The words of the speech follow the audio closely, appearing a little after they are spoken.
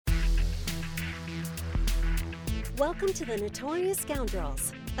Welcome to the Notorious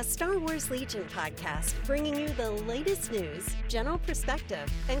Scoundrels, a Star Wars Legion podcast bringing you the latest news, general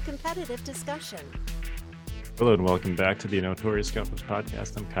perspective, and competitive discussion. Hello and welcome back to the Notorious Scoundrels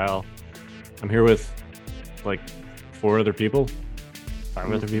podcast. I'm Kyle. I'm here with like 5 other people.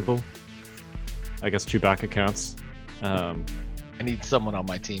 I guess Chewbacca counts. I need someone on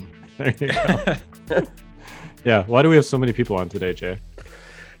my team. There you go. Yeah, why do we have so many people on today, Jay?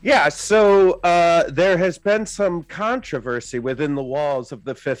 Yeah, so there has been some controversy within the walls of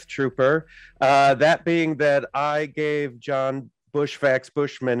the 5th Trooper, that being that I gave John Bushfax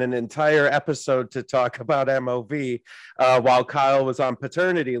Bushman an entire episode to talk about MOV while Kyle was on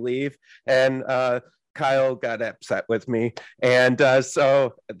paternity leave, and Kyle got upset with me, and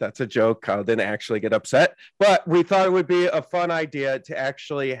so that's a joke. Kyle didn't actually get upset, but we thought it would be a fun idea to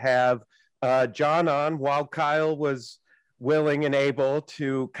actually have John on while Kyle was willing and able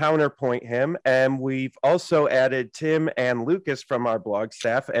to counterpoint him. And we've also added Tim and Lucas from our blog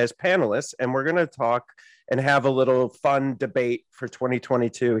staff as panelists, and we're going to talk and have a little fun debate for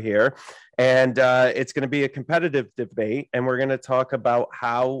 2022 here. And it's going to be a competitive debate, and we're going to talk about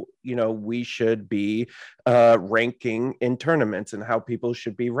how, we should be ranking in tournaments and how people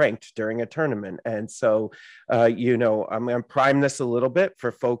should be ranked during a tournament. And so, I'm going to prime this a little bit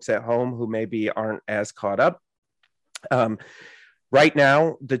for folks at home who maybe aren't as caught up. Right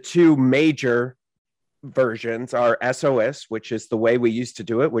now, the 2 major versions are SOS, which is the way we used to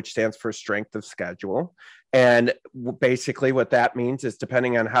do it, which stands for strength of schedule. And basically what that means is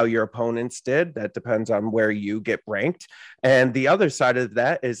depending on how your opponents did, that depends on where you get ranked. And the other side of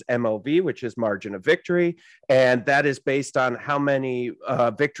that is MOV, which is margin of victory. And that is based on how many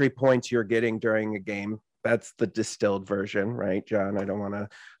victory points you're getting during a game. That's the distilled version, right, John? I don't want to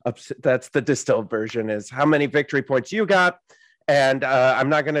upset. That's the distilled version, is how many victory points you got. And I'm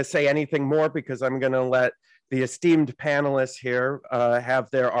not going to say anything more because I'm going to let the esteemed panelists here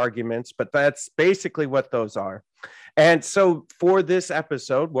have their arguments, but that's basically what those are. And so for this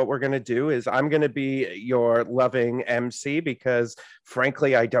episode, what we're going to do is I'm going to be your loving MC because,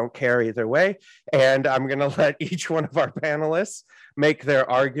 frankly, I don't care either way. And I'm going to let each one of our panelists make their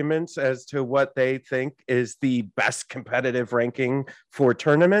arguments as to what they think is the best competitive ranking for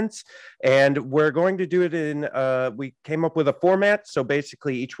tournaments. And we're going to do it in, we came up with a format. So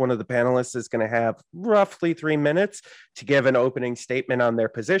basically each one of the panelists is going to have roughly 3 minutes to give an opening statement on their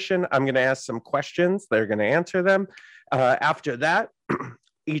position. I'm going to ask some questions. They're going to answer them. After that,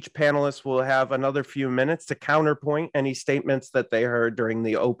 each panelist will have another few minutes to counterpoint any statements that they heard during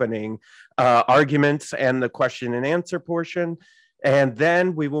the opening arguments and the question and answer portion. And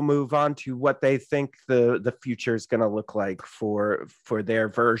then we will move on to what they think the future is going to look like for their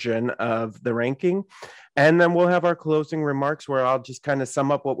version of the ranking. And then we'll have our closing remarks where I'll just kind of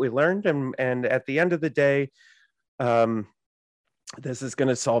sum up what we learned. And at the end of the day, this is going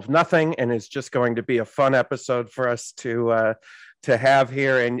to solve nothing, and it's just going to be a fun episode for us to have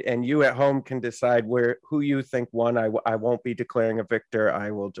here. And you at home can decide who you think won. I won't be declaring a victor. I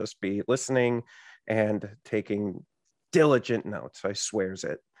will just be listening and taking diligent notes. I swears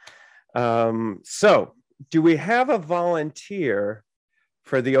it. So do we have a volunteer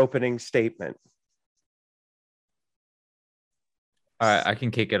for the opening statement? All right, I can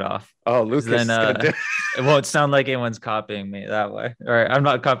kick it off. Oh, Lucas. Then it won't sound like anyone's copying me that way. All right, I'm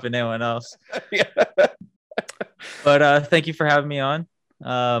not copying anyone else. Yeah. But thank you for having me on.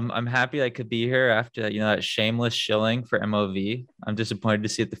 I'm happy I could be here after that shameless shilling for MOV. I'm disappointed to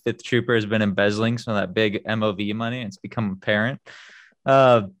see that the 5th Trooper has been embezzling some of that big MOV money. It's become apparent.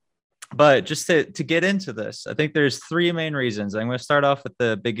 But just to get into this, I think there's 3 main reasons. I'm going to start off with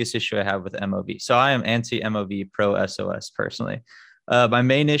the biggest issue I have with MOV. So I am anti-MOV, pro SOS personally. My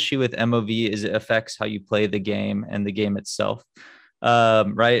main issue with MOV is it affects how you play the game and the game itself.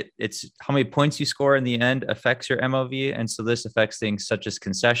 Right? It's how many points you score in the end affects your MOV. And so this affects things such as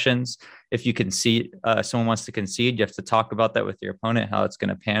concessions. If you concede, someone wants to concede, you have to talk about that with your opponent, how it's going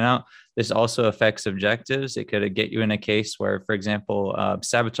to pan out. This also affects objectives. It could get you in a case where, for example,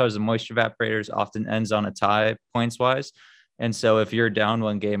 sabotage the moisture evaporators often ends on a tie points wise. And so if you're down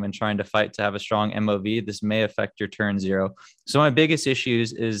one game and trying to fight to have a strong MOV, this may affect your turn 0. So my biggest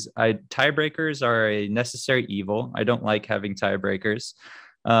issues is tiebreakers are a necessary evil. I don't like having tiebreakers,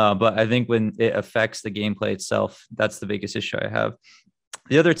 but I think when it affects the gameplay itself, that's the biggest issue I have.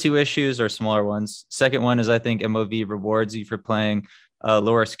 The other 2 issues are smaller ones. Second one is I think MOV rewards you for playing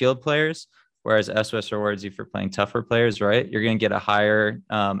lower skilled players, whereas SOS rewards you for playing tougher players, right? You're going to get a higher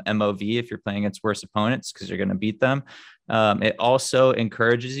MOV if you're playing against worse opponents because you're going to beat them. It also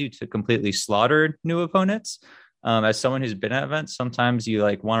encourages you to completely slaughter new opponents. As someone who's been at events, sometimes you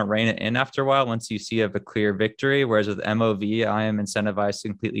like want to rein it in after a while once you see you have a clear victory. Whereas with MOV, I am incentivized to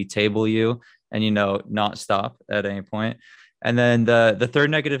completely table you and, not stop at any point. And then the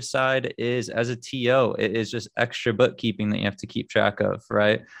third negative side is, as a TO, it is just extra bookkeeping that you have to keep track of,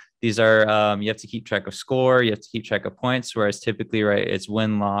 right? These are you have to keep track of score, you have to keep track of points, whereas typically, right, it's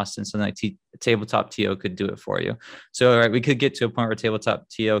win loss, and something like tabletop TO could do it for you. So, right, we could get to a point where tabletop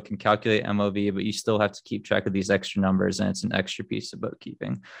TO can calculate MOV, but you still have to keep track of these extra numbers, and it's an extra piece of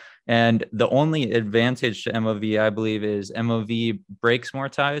bookkeeping. And the only advantage to MOV, I believe, is MOV breaks more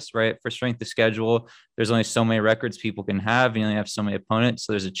ties, right? For strength of schedule, there's only so many records people can have. You only have so many opponents.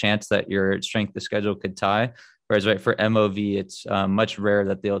 So there's a chance that your strength of schedule could tie. Whereas, right, for MOV, it's much rarer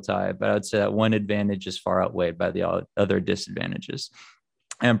that they'll tie. But I would say that one advantage is far outweighed by the other disadvantages.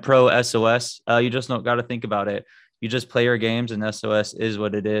 And pro SOS, you just don't got to think about it. You just play your games, and SOS is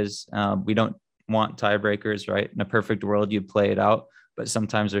what it is. We don't want tiebreakers, right? In a perfect world, you play it out. But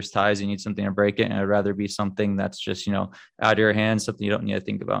sometimes there's ties, you need something to break it. And I'd rather be something that's just, out of your hands, something you don't need to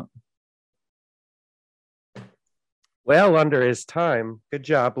think about. Well, under his time. Good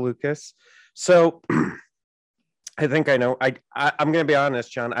job, Lucas. So I think I know. I'm going to be honest,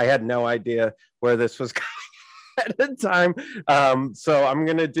 John. I had no idea where this was going at the time. So I'm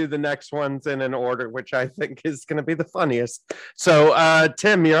going to do the next ones in an order, which I think is going to be the funniest. So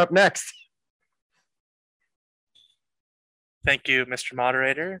Tim, you're up next. Thank you, Mr.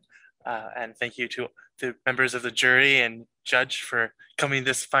 Moderator, and thank you to the members of the jury and judge for coming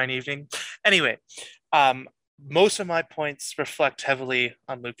this fine evening. Anyway, most of my points reflect heavily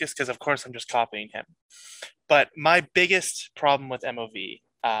on Lucas because, of course, I'm just copying him. But my biggest problem with MOV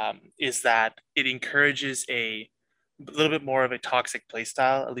is that it encourages a little bit more of a toxic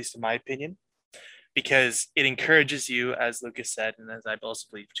playstyle, at least in my opinion, because it encourages you, as Lucas said, and as I also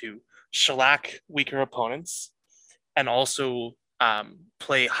believe, to shellac weaker opponents and also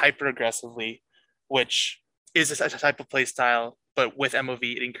play hyper aggressively, which is a type of play style, but with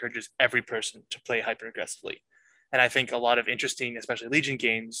MOV, it encourages every person to play hyper aggressively. And I think a lot of interesting, especially Legion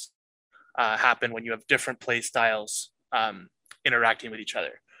games, happen when you have different play styles interacting with each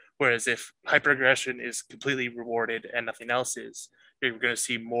other. Whereas if hyper aggression is completely rewarded and nothing else is, you're going to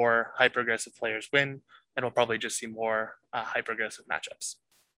see more hyper aggressive players win, and we'll probably just see more hyper aggressive matchups.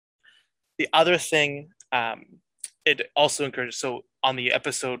 The other thing, it also encourages, so on the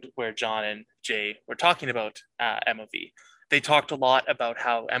episode where John and Jay were talking about MOV, they talked a lot about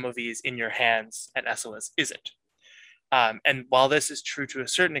how MOV is in your hands and SOS isn't. And while this is true to a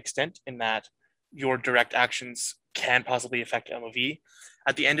certain extent in that your direct actions can possibly affect MOV,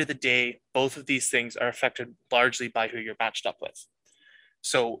 at the end of the day, both of these things are affected largely by who you're matched up with.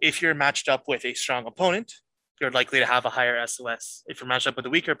 So if you're matched up with a strong opponent, you're likely to have a higher SOS. If you're matched up with a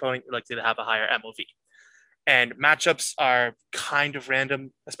weaker opponent, you're likely to have a higher MOV. And matchups are kind of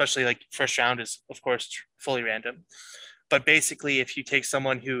random, especially like first round is, of course, fully random. But basically, if you take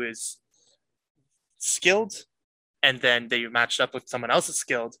someone who is skilled and then they matched up with someone else that's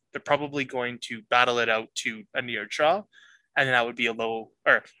skilled, they're probably going to battle it out to a near draw. And then that would be a low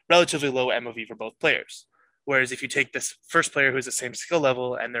or relatively low MOV for both players. Whereas if you take this first player who's the same skill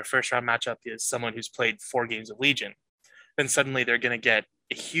level and their first round matchup is someone who's played 4 games of Legion, then suddenly they're going to get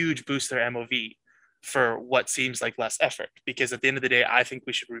a huge boost to their MOV for what seems like less effort. Because at the end of the day, I think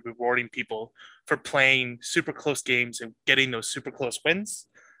we should be rewarding people for playing super close games and getting those super close wins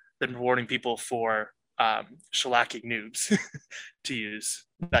than rewarding people for shellacking noobs, to use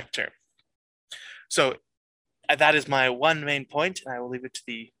that term. So that is my one main point, and I will leave it to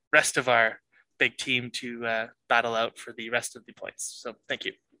the rest of our big team to battle out for the rest of the points. So thank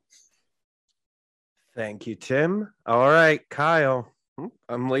you. Thank you, Tim. All right, Kyle.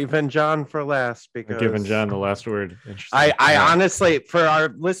 I'm leaving John for last because I'm giving John the last word. I honestly, for our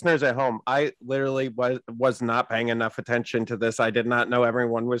listeners at home, I literally was not paying enough attention to this. I did not know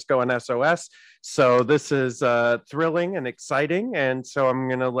everyone was going SOS. So this is thrilling and exciting. And so I'm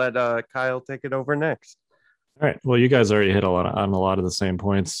going to let Kyle take it over next. All right. Well, you guys already hit on a lot of the same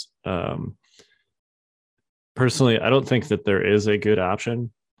points. Personally, I don't think that there is a good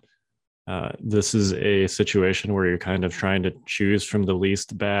option. This is a situation where you're kind of trying to choose from the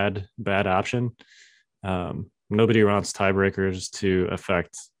least bad option. Nobody wants tiebreakers to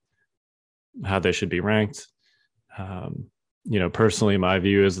affect how they should be ranked. Personally, my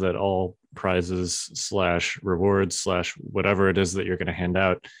view is that all prizes / rewards / whatever it is that you're going to hand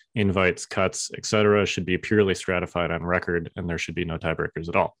out, invites, cuts, etc., should be purely stratified on record, and there should be no tiebreakers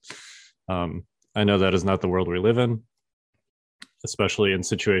at all. I know that is not the world we live in, especially in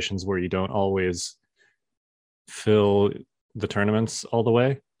situations where you don't always fill the tournaments all the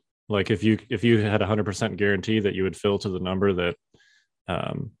way. Like if you had 100% guarantee that you would fill to the number that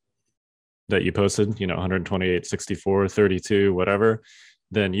that you posted, 128, 64, 32, whatever,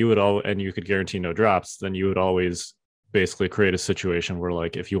 then you would and you could guarantee no drops, then you would always basically create a situation where,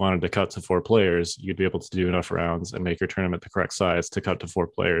 like, if you wanted to cut to 4 players, you'd be able to do enough rounds and make your tournament the correct size to cut to 4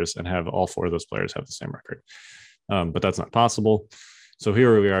 players and have all 4 of those players have the same record. But that's not possible. So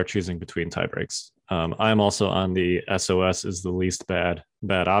here we are choosing between tie breaks. I'm also on the SOS is the least bad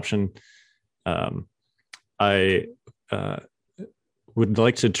option. I would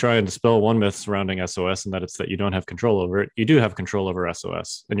like to try and dispel one myth surrounding SOS, and that it's that you don't have control over it. You do have control over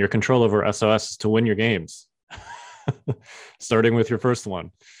SOS, and your control over SOS is to win your games, starting with your first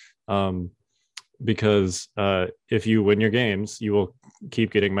one. Because if you win your games, you will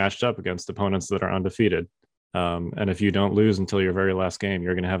keep getting matched up against opponents that are undefeated. And if you don't lose until your very last game,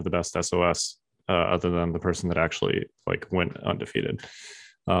 you're going to have the best SOS other than the person that actually went undefeated.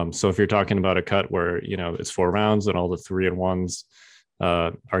 So if you're talking about a cut where, it's 4 rounds and all the 3-1s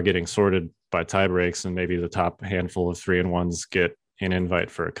are getting sorted by tie breaks, and maybe the top handful of 3-1s get an invite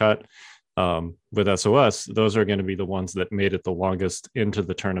for a cut. With SOS, those are going to be the ones that made it the longest into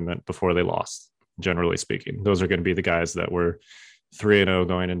the tournament before they lost, generally speaking. Those are going to be the guys that were 3-0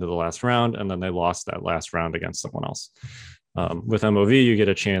 going into the last round, and then they lost that last round against someone else. With MOV, you get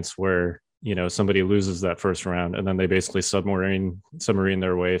a chance where, somebody loses that first round, and then they basically submarine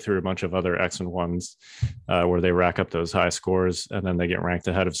their way through a bunch of other X and ones where they rack up those high scores, and then they get ranked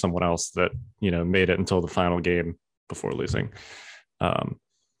ahead of someone else that, made it until the final game before losing.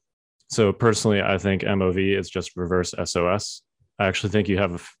 So personally, I think MOV is just reverse SOS. I actually think you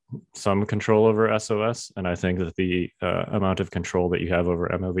have some control over SOS, and I think that the amount of control that you have over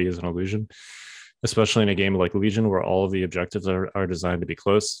MOV is an illusion, especially in a game like Legion where all of the objectives are designed to be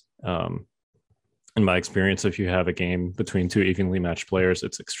close. In my experience, if you have a game between 2 evenly matched players,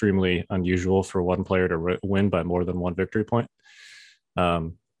 it's extremely unusual for one player to win by more than 1 victory point.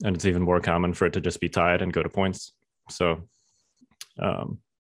 And it's even more common for it to just be tied and go to points. So,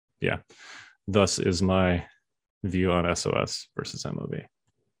 yeah, thus is my view on SOS versus MOV.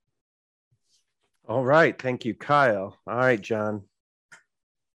 All right. Thank you, Kyle. All right, John.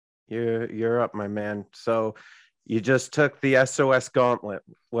 You're up, my man. So you just took the SOS gauntlet.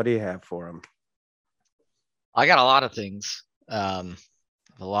 What do you have for him? I got a lot of things. A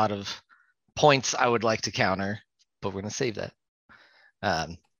lot of points I would like to counter, but we're going to save that.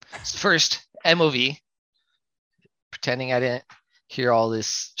 So first, MOV. Pretending I didn't hear all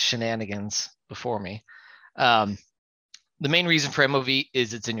this shenanigans before me. The main reason for MOV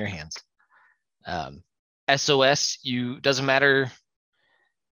is it's in your hands. SOS, doesn't matter.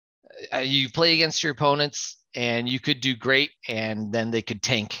 You play against your opponents and you could do great, and then they could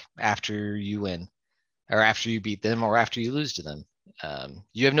tank after you win, or after you beat them, or after you lose to them.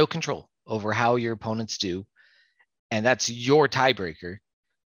 You have no control over how your opponents do, and that's your tiebreaker.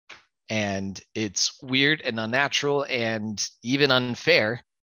 And it's weird and unnatural and even unfair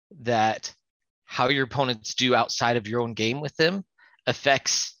that how your opponents do outside of your own game with them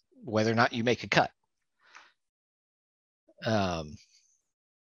affects whether or not you make a cut.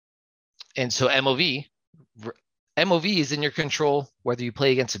 And so MOV is in your control, whether you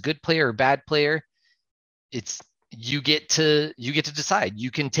play against a good player or bad player. You get to decide. You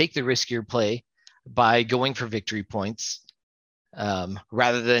can take the riskier play by going for victory points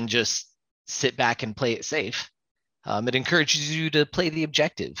rather than just sit back and play it safe. It encourages you to play the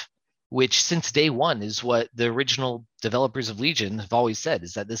objective, which since day one is what the original developers of Legion have always said,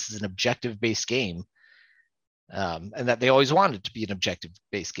 is that this is an objective-based game, and that they always wanted it to be an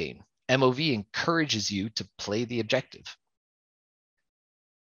objective-based game. MOV encourages you to play the objective.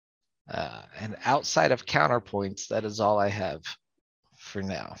 And outside of counterpoints, that is all I have for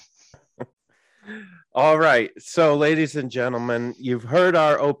now. All right. So, ladies and gentlemen, you've heard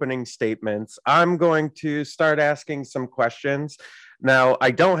our opening statements. I'm going to start asking some questions. Now, I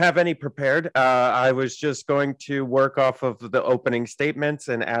don't have any prepared. I was just going to work off of the opening statements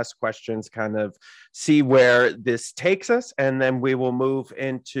and ask questions, kind of see where this takes us, and then we will move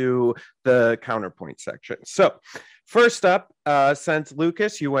into the counterpoint section. So, first up, since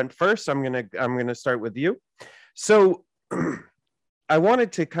Lucas, you went first, I'm gonna start with you. So, I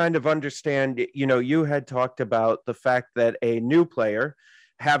wanted to kind of understand. You had talked about the fact that a new player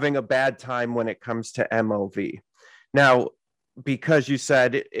having a bad time when it comes to MOV. Now, because you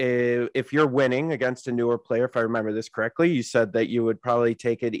said if you're winning against a newer player, if I remember this correctly, you said that you would probably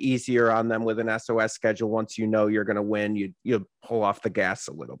take it easier on them with an SOS schedule. Once you know you're going to win, you pull off the gas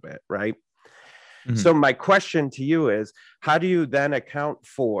a little bit, right? Mm-hmm. So my question to you is, how do you then account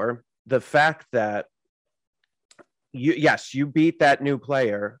for the fact that you beat that new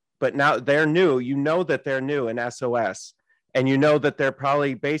player, but now they're new. You know that they're new in SOS, and you know that they're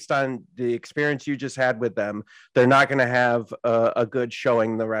probably, based on the experience you just had with them, they're not going to have a good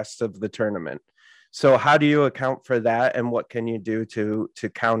showing the rest of the tournament. So how do you account for that, and what can you do to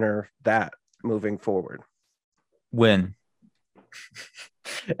counter that moving forward? Win.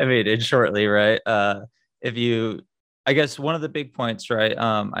 I mean, in shortly, right? I guess one of the big points, right?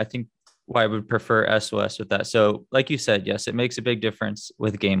 I think why I would prefer SOS with that. So, like you said, yes, it makes a big difference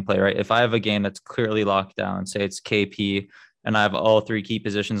with gameplay, right? If I have a game that's clearly locked down, say it's KP, and I have all 3 key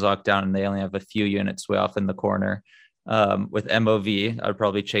positions locked down, and they only have a few units way off in the corner. With MOV, I'd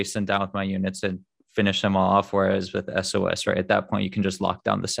probably chase them down with my units and finish them all off. Whereas with SOS, right, at that point, you can just lock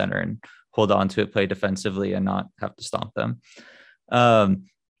down the center and hold on to it, play defensively, and not have to stomp them.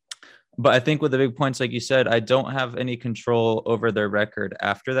 But I think with the big points, like you said, I don't have any control over their record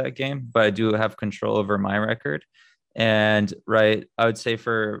after that game, but I do have control over my record. And right, I would say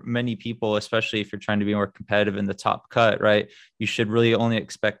for many people, especially if you're trying to be more competitive in the top cut, right, you should really only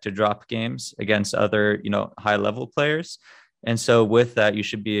expect to drop games against other, high level players. And so with that, you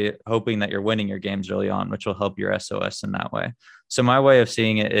should be hoping that you're winning your games early on, which will help your SOS in that way. So my way of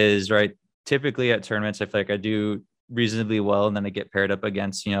seeing it is, right, typically at tournaments, I feel like I do reasonably well, and then I get paired up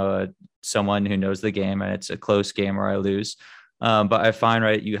against, someone who knows the game, and it's a close game where I lose. But I find,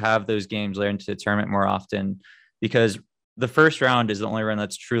 right, you have those games later into the tournament more often, because the first round is the only round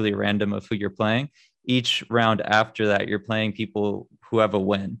that's truly random of who you're playing. Each round after that, you're playing people who have a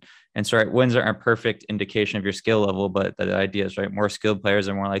win. And so, right, wins aren't a perfect indication of your skill level, but the idea is, right, more skilled players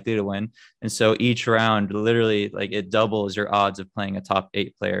are more likely to win. And so each round, literally, like, it doubles your odds of playing a top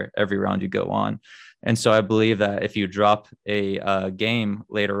 8 player every round you go on. And so I believe that if you drop a game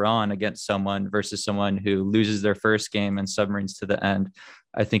later on against someone versus someone who loses their first game and submarines to the end,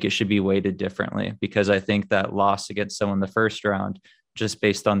 I think it should be weighted differently, because I think that loss against someone the first round, just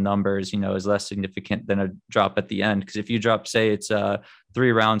based on numbers, is less significant than a drop at the end. Because if you drop, say it's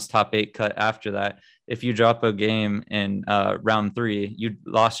 3 rounds, top 8 cut after that, if you drop a game in round 3, you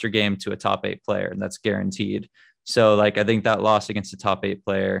lost your game to a top 8 player, and that's guaranteed. So, like, I think that loss against a top 8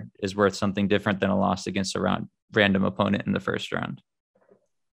 player is worth something different than a loss against a random opponent in the first round.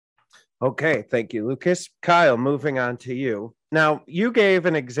 Okay, thank you, Lucas. Kyle, moving on to you. Now, you gave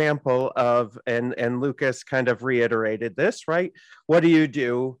an example of, and Lucas kind of reiterated this, right? What do you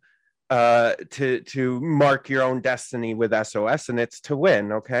do to mark your own destiny with SOS? And it's to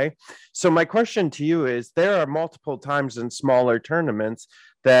win, okay? So my question to you is, there are multiple times in smaller tournaments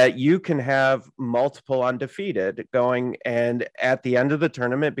that you can have multiple undefeated going, and at the end of the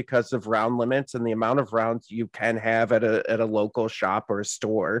tournament, because of round limits and the amount of rounds you can have at a local shop or a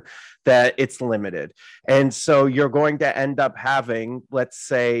store, that it's limited. And so you're going to end up having, let's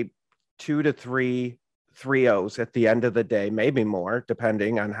say, 2 to 3 3-0s at the end of the day, maybe more,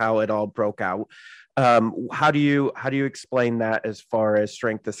 depending on how it all broke out. How do you explain that as far as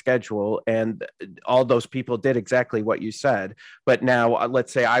strength of schedule? And all those people did exactly what you said, but now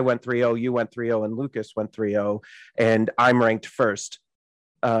let's say I went 3-0, you went 3-0, and Lucas went 3-0, and I'm ranked first,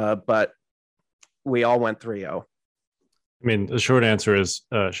 but we all went 3-0. I mean, the short answer is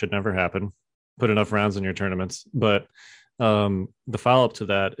should never happen. Put enough rounds in your tournaments. But the follow-up to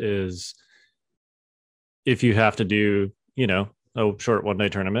that is, if you have to do, a short one-day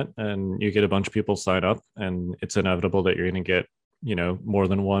tournament and you get a bunch of people sign up, and it's inevitable that you're going to get, more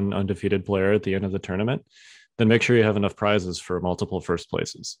than one undefeated player at the end of the tournament, then make sure you have enough prizes for multiple first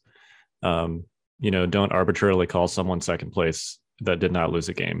places. Don't arbitrarily call someone second place that did not lose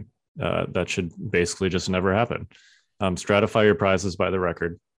a game. That should basically just never happen. Stratify your prizes by the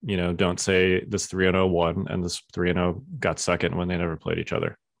record. Don't say this 3-0 won and this 3-0 got second when they never played each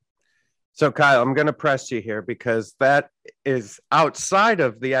other. So, Kyle, I'm going to press you here, because that is outside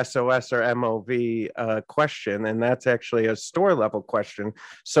of the SOS or MOV question, and that's actually a store level question.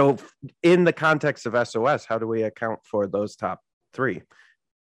 So in the context of SOS, how do we account for those top 3?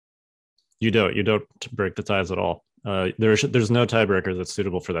 You don't break the ties at all. There's no tiebreaker that's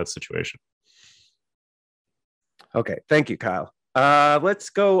suitable for that situation. Okay, thank you, Kyle. Let's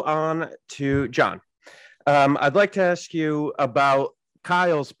go on to John. I'd like to ask you about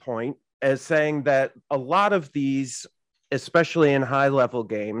Kyle's point, as saying that a lot of these, especially in high level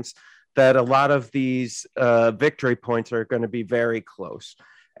games, that a lot of these victory points are going to be very close.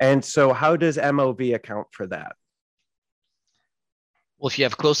 And so how does MOV account for that? Well, if you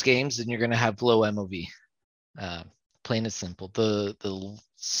have close games, then you're going to have low MOV. Plain and simple. The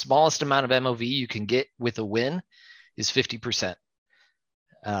smallest amount of MOV you can get with a win is 50%.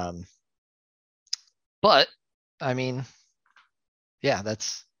 But I mean, yeah,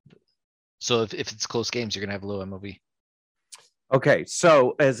 that's, so if it's close games, you're going to have low MOV. Okay,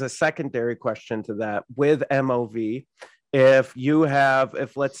 so as a secondary question to that, with MOV, if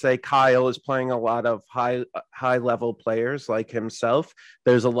let's say Kyle is playing a lot of high level players like himself,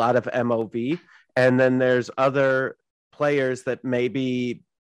 there's a lot of MOV, and then there's other players that maybe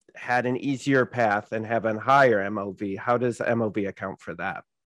had an easier path and have a higher MOV. How does MOV account for that?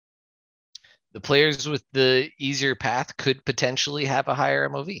 The players with the easier path could potentially have a higher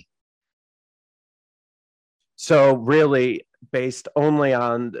MOV. So really based only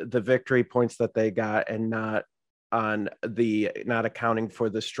on the victory points that they got and not accounting for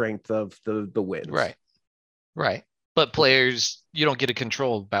the strength of the wins. Right. But players, you don't get to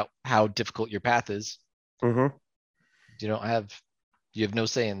control about how difficult your path is. Mm-hmm. You have no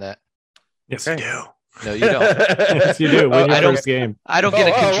say in that. Yes, Okay. you do. No, you don't. Yes, you do. Win your first game. I don't get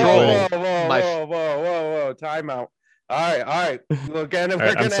to control. Whoa. Timeout. All right. Well, again,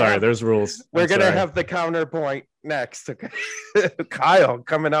 I'm sorry. There's rules. We're going to have the counterpoint next. Okay. Kyle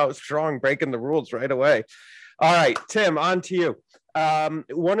coming out strong, breaking the rules right away. All right, Tim, on to you.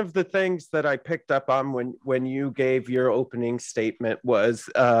 One of the things that I picked up on when you gave your opening statement was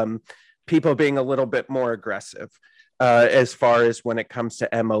people being a little bit more aggressive as far as when it comes to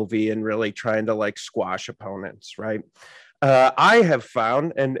MOV and really trying to like squash opponents, right? I have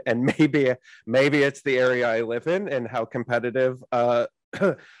found, and maybe it's the area I live in and how competitive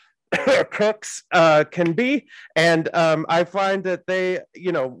cooks can be, and I find that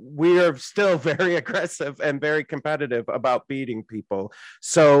we are still very aggressive and very competitive about beating people.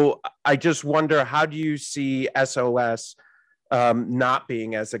 So I just wonder, how do you see SOS not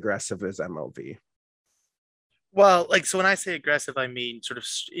being as aggressive as MOV? Well, so when I say aggressive, I mean sort of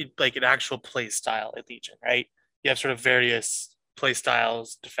like an actual play style at Legion, right? You have sort of various play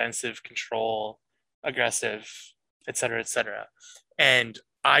styles: defensive, control, aggressive, etc., etc. And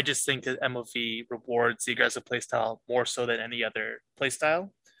I just think that MOV rewards the aggressive playstyle more so than any other playstyle.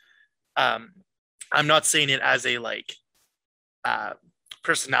 I'm not saying it as a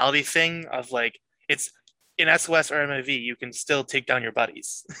personality thing of it's in SOS or MOV, you can still take down your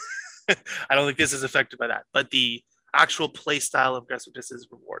buddies. I don't think this is affected by that, but the actual playstyle of aggressiveness is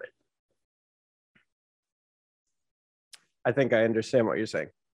rewarded. I think I understand what you're saying.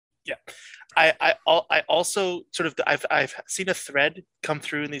 Yeah. I also sort of I've seen a thread come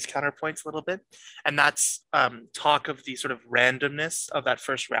through in these counterpoints a little bit, and that's talk of the sort of randomness of that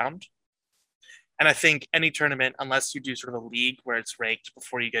first round. And I think any tournament, unless you do sort of a league where it's ranked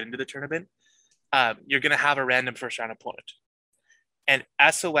before you get into the tournament, you're going to have a random first round opponent. And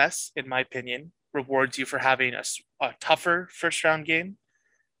SOS, in my opinion, rewards you for having a tougher first round game,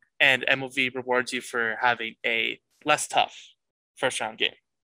 and MOV rewards you for having a less tough first round game,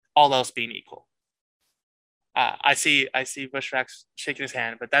 all else being equal. I see Bushrax shaking his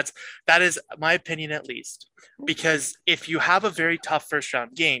hand, but that is my opinion, at least, because if you have a very tough first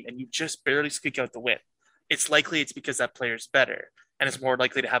round game and you just barely squeak out the win, it's because that player's better and it's more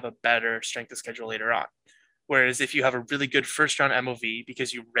likely to have a better strength of schedule later on. Whereas if you have a really good first round MOV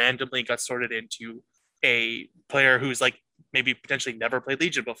because you randomly got sorted into a player who's maybe potentially never played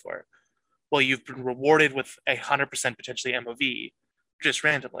Legion before, well, you've been rewarded with 100% potentially MOV just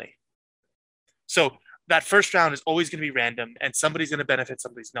randomly. So that first round is always going to be random, and somebody's going to benefit,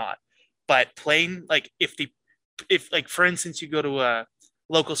 somebody's not. But playing if for instance you go to a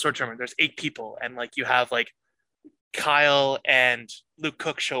local store tournament, there's 8 people, and you have Kyle and Luke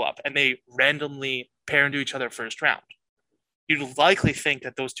Cook show up, and they randomly pair into each other first round. You'd likely think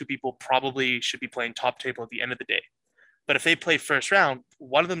that those 2 people probably should be playing top table at the end of the day. But if they play first round,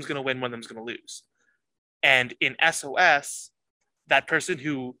 one of them's going to win, one of them's going to lose. And in SOS, that person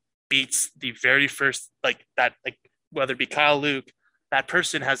who beats the very first, whether it be Kyle, Luke, that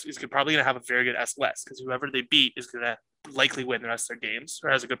person is probably going to have a very good SOS, because whoever they beat is going to likely win the rest of their games, or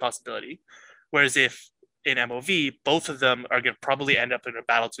has a good possibility. Whereas if in MOV, both of them are going to probably end up in a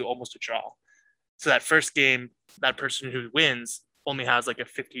battle to almost a draw. So that first game, that person who wins only has a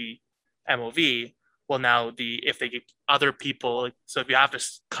 50 MOV. Well, now if they get other people, so if you have to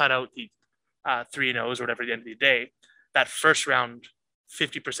cut out the 3-0s or whatever at the end of the day, that first round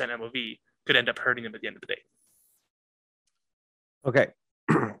 50% MOV could end up hurting them at the end of the day. Okay.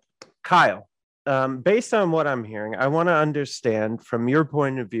 Kyle, based on what I'm hearing, I want to understand from your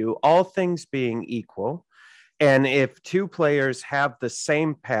point of view, all things being equal, and if 2 players have the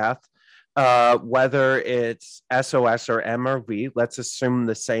same path, whether it's SOS or MRV, let's assume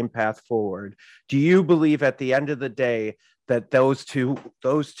the same path forward. Do you believe at the end of the day that those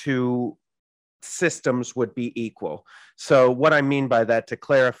two systems would be equal? So what I mean by that, to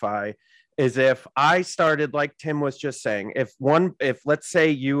clarify, is if I started, like Tim was just saying, if let's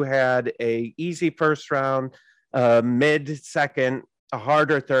say you had a easy first round, a mid second, a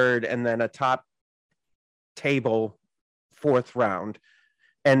harder third, and then a top table fourth round.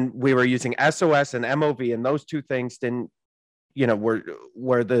 And we were using SOS and MOV, and those two things didn't,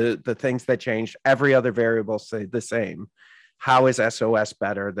 were the things that changed. Every other variable stayed the same. How is SOS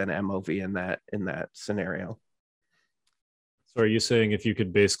better than MOV in that scenario? So are you saying if you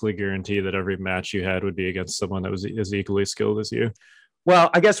could basically guarantee that every match you had would be against someone that was as equally skilled as you?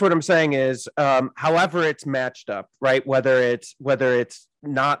 Well, I guess what I'm saying is, however it's matched up, right? Whether it's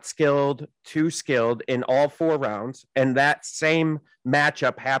not skilled, too skilled in all 4 rounds, and that same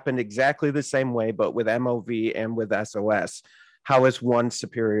matchup happened exactly the same way, but with MOV and with SOS. How is one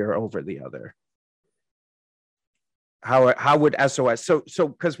superior over the other? How would SOS? So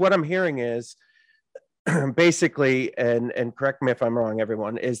because what I'm hearing is basically, and correct me if I'm wrong,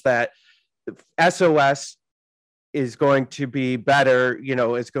 everyone, is that SOS is going to be better,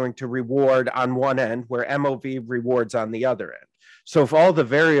 is going to reward on one end where MOV rewards on the other end. So if all the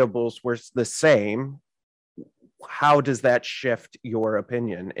variables were the same, how does that shift your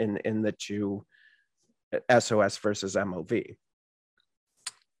opinion in the two, SOS versus MOV?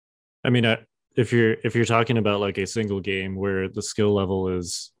 I mean, if you're talking about like a single game where the skill level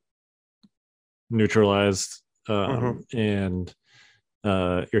is neutralized, and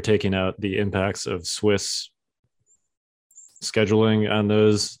you're taking out the impacts of Swiss scheduling on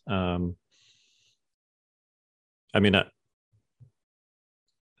those, I mean, I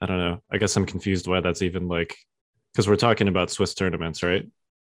don't know. I guess I'm confused why that's even like, because we're talking about Swiss tournaments, right?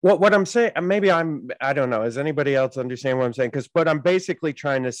 What I'm saying, maybe I don't know. Does anybody else understand what I'm saying? Because what I'm basically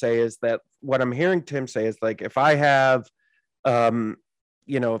trying to say is that what I'm hearing Tim say is like, if I have,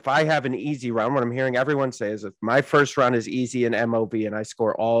 if I have an easy round, what I'm hearing everyone say is if my first round is easy in MOV and I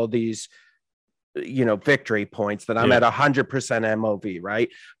score all these, victory points, that I'm at 100% MOV, right?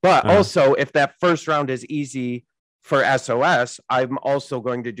 But also if that first round is easy for SOS, I'm also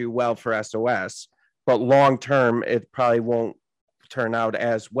going to do well for SOS, but long term, it probably won't turn out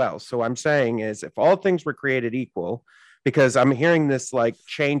as well. So I'm saying is if all things were created equal, because I'm hearing this like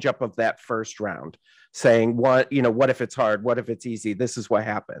change up of that first round, saying what if it's hard? What if it's easy? This is what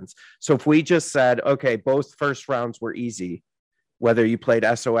happens. So if we just said, okay, both first rounds were easy, whether you played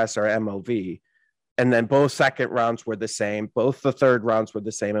SOS or MOV, and then both second rounds were the same, both the third rounds were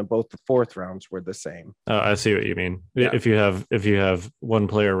the same, and both the fourth rounds were the same. I see what you mean. Yeah. If you have one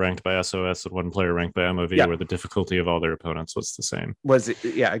player ranked by SOS and one player ranked by MOV, where the difficulty of all their opponents was the same.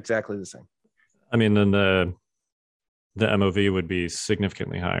 Exactly the same. I mean, then the MOV would be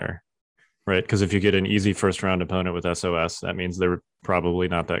significantly higher, right? Because if you get an easy first round opponent with SOS, that means they're probably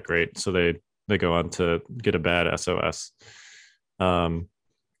not that great, so they go on to get a bad SOS.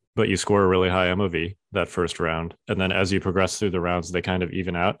 But you score a really high MOV that first round. And then as you progress through the rounds, they kind of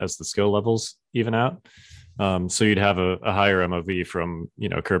even out as the skill levels even out. So you'd have a higher MOV from,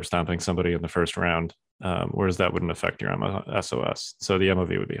 curb stomping somebody in the first round, whereas that wouldn't affect your SOS. So the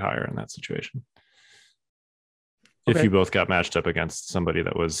MOV would be higher in that situation. Okay. If you both got matched up against somebody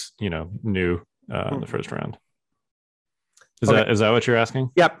that was, new in the first round. Is that what you're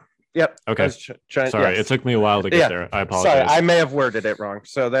asking? Yep. Okay. Sorry, it took me a while to get there. I apologize. Sorry, I may have worded it wrong,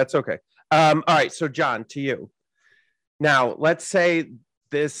 so that's okay. All right, so John, to you. Now, let's say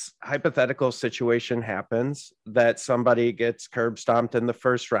this hypothetical situation happens that somebody gets curb stomped in the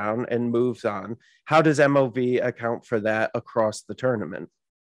first round and moves on. How does MOV account for that across the tournament?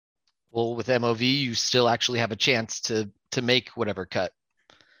 Well, with MOV, you still actually have a chance to make whatever cut,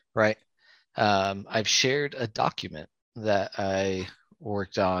 right? I've shared a document that I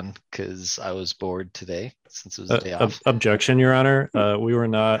worked on because I was bored today since it was a day off. Objection, Your Honor. We were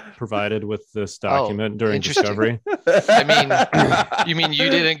not provided with this document during discovery. I mean, you mean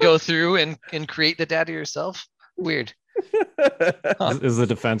you didn't go through and create the data yourself? Weird. Huh. Is the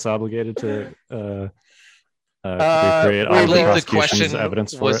defense obligated to recreate all the prosecution's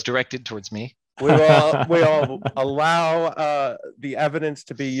evidence for was it? Directed towards me. We will allow the evidence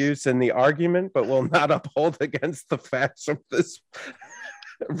to be used in the argument, but will not uphold against the facts of this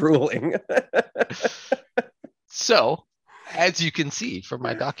ruling. So, as you can see from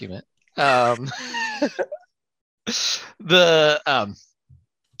my document, so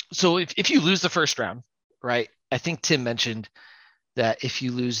if you lose the first round, right? I think Tim mentioned that if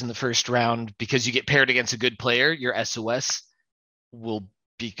you lose in the first round because you get paired against a good player, your SOS will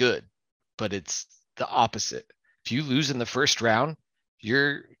be good. But it's the opposite. If you lose in the first round,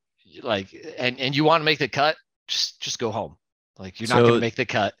 you're like, and you want to make the cut, just go home. Like you're not going to make the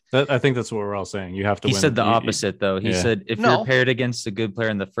cut. I think that's what we're all saying. You have to He win. said the opposite, though. He said if No. you're paired against a good player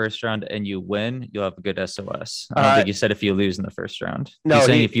in the first round and you win, you'll have a good SOS. I don't think he said if you lose in the first round. No, he's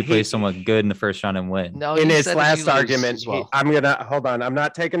saying if you play someone good in the first round and win. No, in he his said last if you lose argument, as well. I'm going to hold on. I'm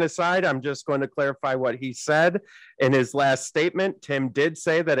not taking a side. I'm just going to clarify what he said in his last statement. Tim did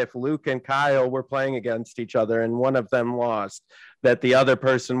say that if Luke and Kyle were playing against each other and one of them lost, that the other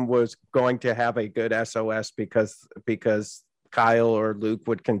person was going to have a good SOS because Kyle or Luke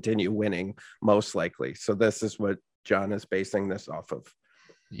would continue winning most likely. So this is what John is basing this off of.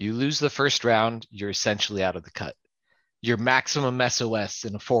 You lose the first round, you're essentially out of the cut. Your maximum SOS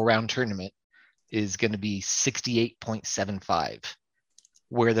in a 4-round tournament is going to be 68.75,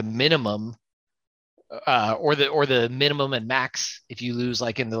 where the minimum or the minimum and max if you lose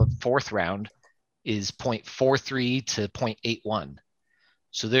like in the 4th round is 0.43 to 0.81.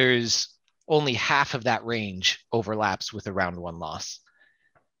 So there's only half of that range overlaps with a round 1 loss.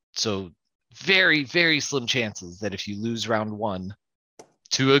 So very, very slim chances that if you lose round 1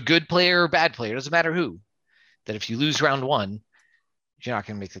 to a good player or bad player, doesn't matter who, that if you lose round 1, you're not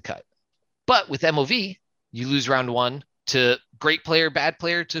going to make the cut. But with MOV, you lose round 1 to great player, bad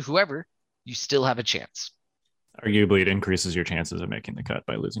player, to whoever, you still have a chance. Arguably, it increases your chances of making the cut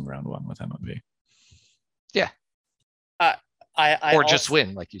by losing round 1 with MOV. Yeah. Or just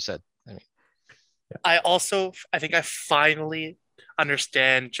win, like you said. I think I finally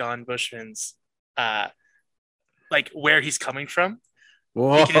understand John Bushman's like where he's coming from.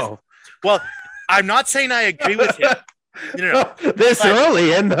 Whoa. Well, I'm not saying I agree with him. No. This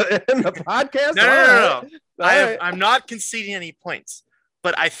early in the podcast? No. I'm not conceding any points.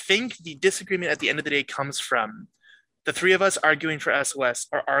 But I think the disagreement at the end of the day comes from the three of us arguing for SOS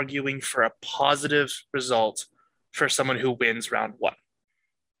are arguing for a positive result for someone who wins round 1.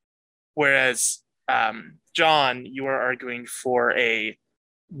 Whereas John, you are arguing for a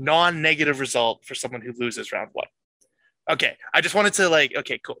non-negative result for someone who loses round 1. Okay, I just wanted to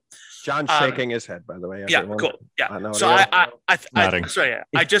okay, cool. John's shaking his head, by the way. Yeah, everyone. cool. Yeah. So I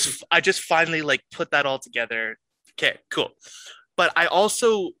just finally put that all together. Okay, cool. But I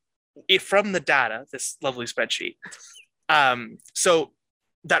also, from the data, this lovely spreadsheet, so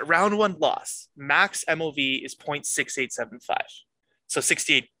that round 1 loss, max MOV is 0.6875. So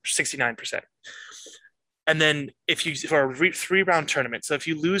 69%. And then if you, for a 3-round tournament, so if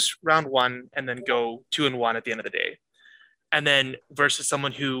you lose round 1 and then go 2-1 at the end of the day, and then versus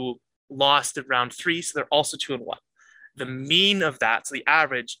someone who lost at round 3, so they're also 2-1. The mean of that, so the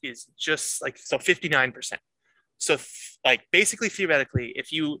average is just 59%. So basically theoretically,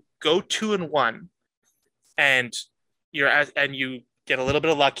 if you go 2-1 and you get a little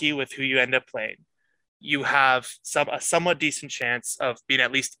bit of lucky with who you end up playing, you have a somewhat decent chance of being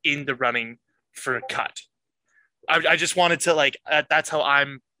at least in the running for a cut. I just wanted to that's how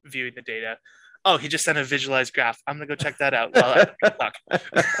I'm viewing the data. Oh, he just sent a visualized graph. I'm gonna go check that out while I talk.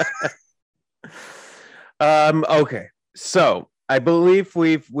 Okay, so I believe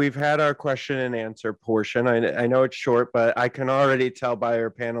we've had our question and answer portion. I know it's short, but I can already tell by our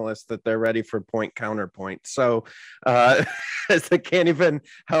panelists that they're ready for point counterpoint. So they can't even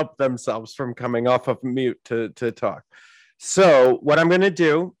help themselves from coming off of mute to talk. So what I'm going to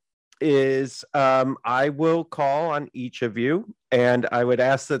do is I will call on each of you, and I would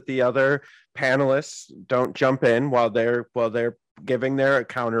ask that the other panelists don't jump in while they're giving their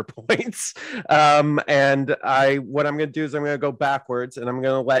counterpoints. And what I'm going to do is I'm going to go backwards, and I'm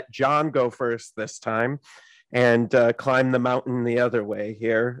going to let John go first this time and climb the mountain the other way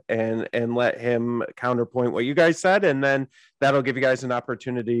here and let him counterpoint what you guys said. And then that'll give you guys an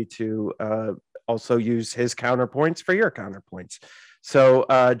opportunity to also use his counterpoints for your counterpoints. So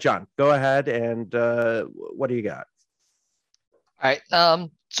John, go ahead. And what do you got? All right.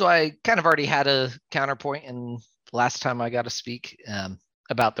 So I kind of already had a counterpoint in last time I got to speak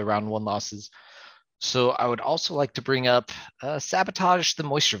about the round 1 losses. So I would also like to bring up sabotage the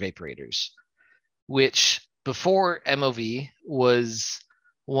moisture vaporators, which before MOV was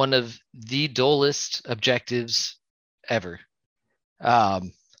one of the dullest objectives ever.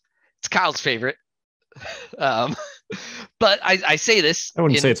 It's Kyle's favorite. But I say this I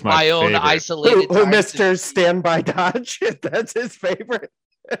wouldn't say it's my own favorite. isolated Who time Mr. Standby Dodge? That's his favorite.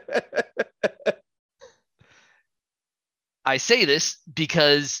 I say this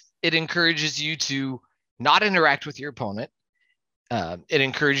because it encourages you to not interact with your opponent. It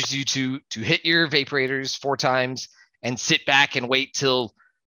encourages you to hit your vaporators 4 times and sit back and wait till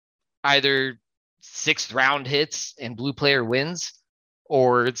either 6th round hits and blue player wins,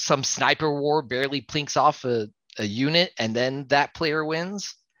 or some sniper war barely plinks off a unit and then that player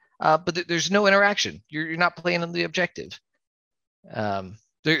wins. But there's no interaction. You're not playing on the objective.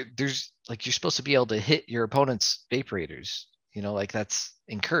 There's like you're supposed to be able to hit your opponent's vaporators, like that's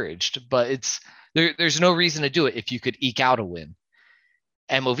encouraged, but there's no reason to do it if you could eke out a win.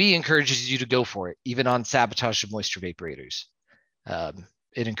 MOV encourages you to go for it, even on sabotage of moisture vaporators.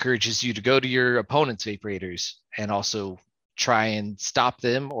 It encourages you to go to your opponent's vaporators and also try and stop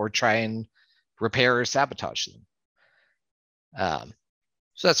them or try and repair or sabotage them.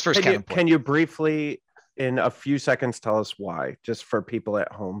 So that's first counterpoint. Can you briefly, in a few seconds, tell us why, just for people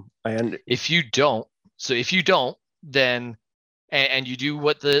at home? And if you don't, then and you do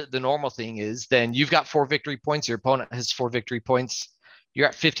what the normal thing is, then you've got 4 victory points. Your opponent has 4 victory points. You're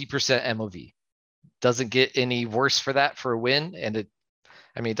at 50% MOV. Doesn't get any worse for that for a win. And it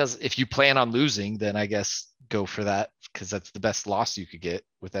does. If you plan on losing, then I guess go for that because that's the best loss you could get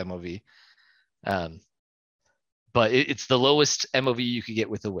with MOV. But it's the lowest MOV you could get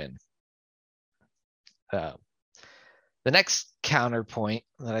with a win. The next counterpoint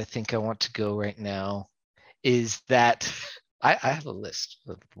that I think I want to go right now is that I have a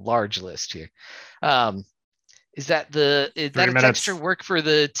large list here. Is that it's extra work for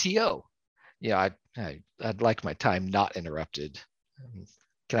the TO? I'd like my time not interrupted.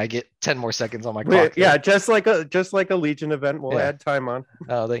 Can I get 10 more seconds on my clock? Yeah, just like a Legion event, we'll add time on.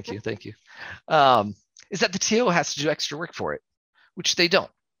 Oh, thank you. Is that the TO has to do extra work for it, which they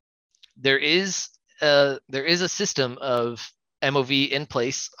don't. There is a system of MOV in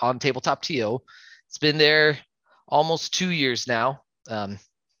place on Tabletop TO. It's been there almost 2 years now.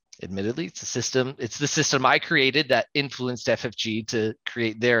 Admittedly, it's the system I created that influenced FFG to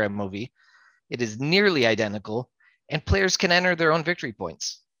create their MOV. It is nearly identical, and players can enter their own victory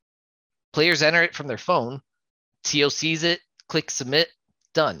points. Players enter it from their phone. TO sees it, click submit,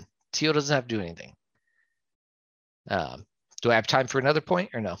 done. TO doesn't have to do anything. Do I have time for another point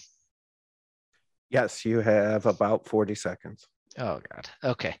or no? Yes, you have about 40 seconds. Oh, God.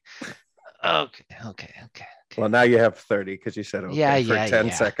 Okay. Well, now you have 30 because you said okay for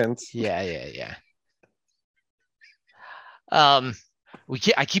 10 seconds. Yeah.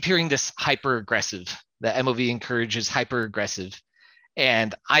 I keep hearing this hyper aggressive. The MOV encourages hyper aggressive,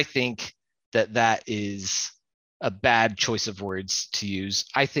 and I think that is a bad choice of words to use.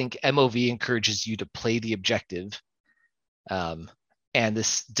 I think MOV encourages you to play the objective, and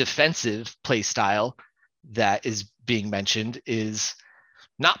this defensive play style that is being mentioned is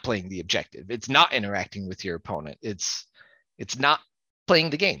not playing the objective. It's not interacting with your opponent. It's not playing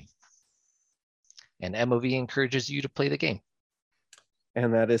the game. And MOV encourages you to play the game.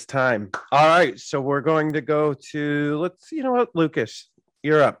 And that is time. All right. So we're going to go to, Lucas,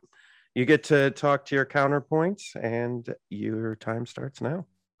 you're up. You get to talk to your counterpoints and your time starts now.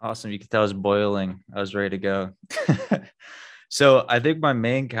 Awesome. You can tell I was boiling. I was ready to go. So I think my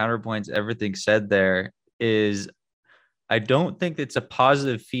main counterpoints, everything said there, is I don't think it's a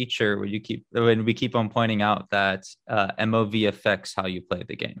positive feature when we keep on pointing out that MOV affects how you play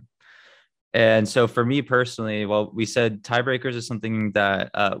the game. And so for me personally, we said tiebreakers is something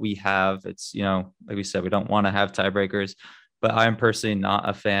that we have. It's, like we said, we don't want to have tiebreakers, but I'm personally not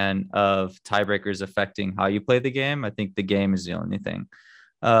a fan of tiebreakers affecting how you play the game. I think the game is the only thing.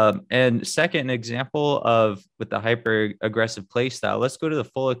 And second, an example of with the hyper aggressive play style, let's go to the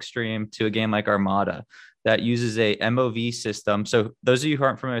full extreme to a game like Armada that uses a MOV system. So those of you who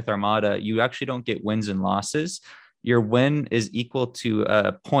aren't familiar with Armada, you actually don't get wins and losses. Your win is equal to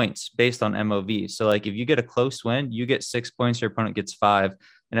points based on MOV. So like if you get a close win, you get 6 points, your opponent gets 5.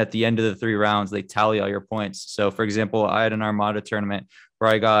 And at the end of the 3 rounds, they tally all your points. So for example, I had an Armada tournament where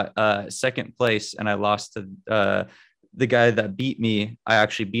I got second place and I lost to the guy that beat me. I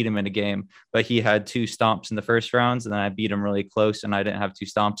actually beat him in a game, but he had 2 stomps in the first rounds, and then I beat him really close and I didn't have 2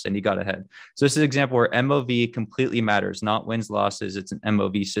 stomps and he got ahead. So this is an example where MOV completely matters, not wins, losses. It's an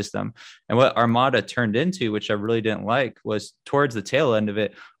MOV system. And what Armada turned into, which I really didn't like, was towards the tail end of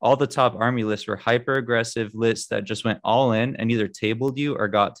it, all the top army lists were hyper aggressive lists that just went all in and either tabled you or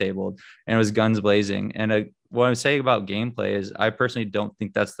got tabled, and it was guns blazing. And what I'm saying about gameplay is I personally don't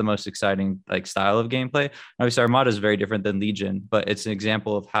think that's the most exciting style of gameplay. Obviously, Armada is very different than Legion, but it's an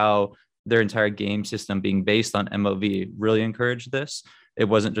example of how their entire game system being based on MOV really encouraged this. It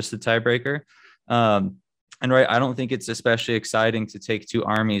wasn't just a tiebreaker. And I don't think it's especially exciting to take 2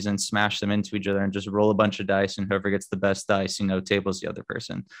 armies and smash them into each other and just roll a bunch of dice, and whoever gets the best dice, tables the other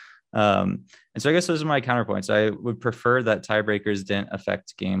person. And so I guess those are my counterpoints. I would prefer that tiebreakers didn't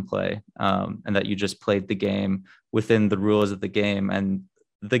affect gameplay, and that you just played the game within the rules of the game, and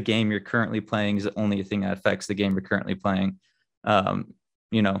the game you're currently playing is the only thing that affects the game you're currently playing. You're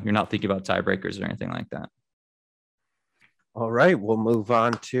not thinking about tiebreakers or anything like that. All right, we'll move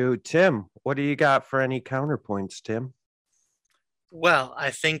on to Tim. What do you got for any counterpoints, Tim? Well,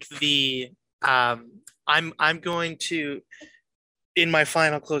 I think I'm going to, in my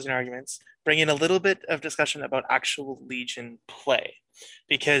final closing arguments, bring in a little bit of discussion about actual Legion play,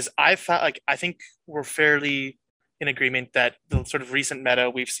 because I think we're fairly in agreement that the sort of recent meta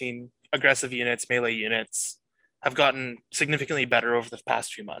we've seen aggressive units, melee units have gotten significantly better over the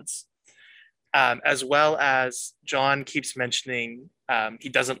past few months. As well as John keeps mentioning he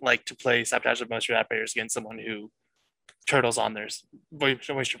doesn't like to play Sabotage of Moisture Evaporators against someone who turtles on their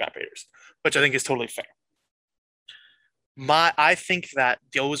Moisture Evaporators, which I think is totally fair. I think that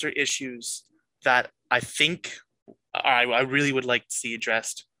those are issues that I really would like to see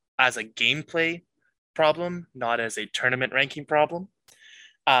addressed as a gameplay problem, not as a tournament ranking problem.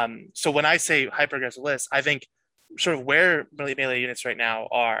 So when I say hyper aggressive lists, I think sort of where melee units right now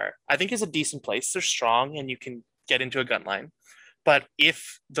are, I think is a decent place. They're strong and you can get into a gun line. But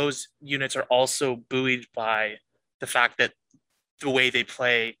if those units are also buoyed by the fact that the way they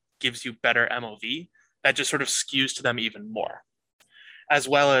play gives you better MOV, that just sort of skews to them even more. As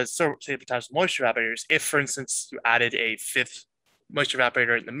well as, so say, potential moisture evaporators, if, for instance, you added a fifth moisture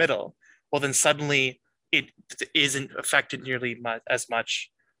evaporator in the middle, well, then suddenly it isn't affected nearly as much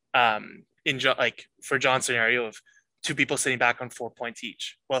like for John's scenario of two people sitting back on 4 points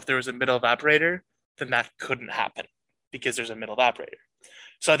each. Well, if there was a middle evaporator, then that couldn't happen because there's a middle evaporator.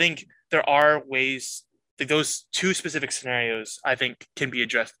 So I think there are ways that those two specific scenarios, I think, can be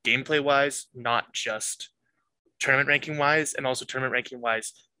addressed gameplay wise, not just tournament ranking wise, and also tournament ranking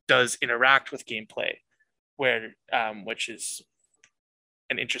wise does interact with gameplay, where which is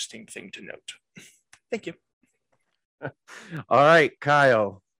an interesting thing to note. Thank you. All right,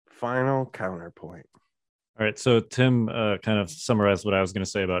 Kyle, final counterpoint. All right, so Tim kind of summarized what I was going to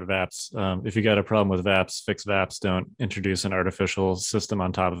say about VAPs. If you got a problem with VAPs, fix VAPs. Don't introduce an artificial system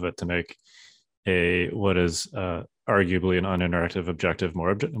on top of it to make what is arguably an uninteractive objective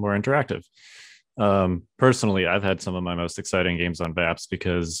more interactive. Personally, I've had some of my most exciting games on VAPs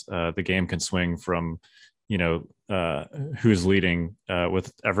because the game can swing from, who's leading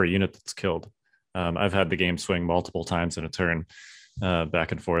with every unit that's killed. I've had the game swing multiple times in a turn,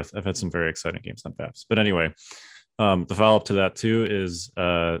 back and forth. I've had some very exciting games on VAPs. But anyway, the follow-up to that too is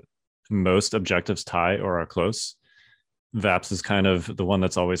most objectives tie or are close. VAPs is kind of the one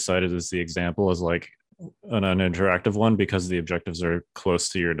that's always cited as the example as like an uninteractive one because the objectives are close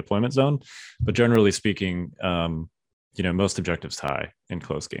to your deployment zone. But generally speaking, most objectives tie in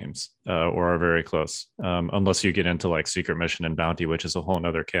close games or are very close, unless you get into like secret mission and bounty, which is a whole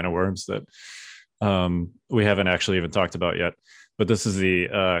nother can of worms that we haven't actually even talked about yet. But this is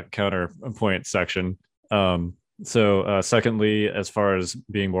the counterpoint section. Secondly, as far as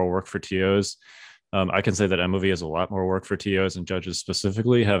being more work for TOs, I can say that MOV is a lot more work for TOs and judges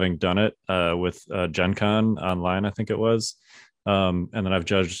specifically, having done it with Gen Con online, I think it was. And then I've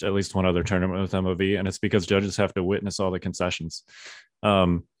judged at least one other tournament with MOV, and it's because judges have to witness all the concessions.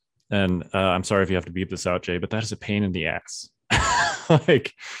 I'm sorry if you have to beep this out, Jay, but that is a pain in the ass.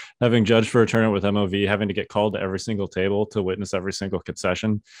 Like having judged for a tournament with MOV, having to get called to every single table to witness every single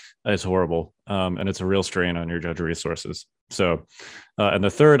concession is horrible. And it's a real strain on your judge resources. So, and the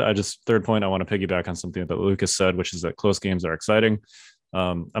third point, I want to piggyback on something that Lucas said, which is that close games are exciting.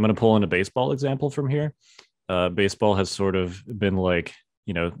 I'm going to pull in a baseball example from here. Baseball has sort of been like,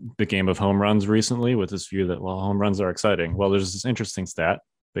 the game of home runs recently with this view that, well, home runs are exciting. Well, there's this interesting stat.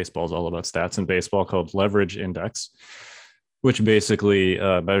 Baseball is all about stats in baseball called leverage index, which basically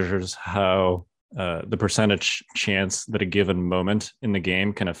measures how the percentage chance that a given moment in the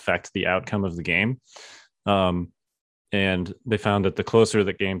game can affect the outcome of the game. And they found that the closer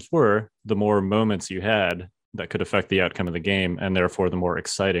the games were, the more moments you had that could affect the outcome of the game, and therefore the more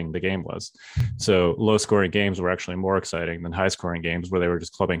exciting the game was. So low-scoring games were actually more exciting than high-scoring games where they were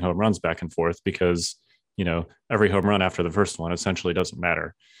just clubbing home runs back and forth because, every home run after the first one essentially doesn't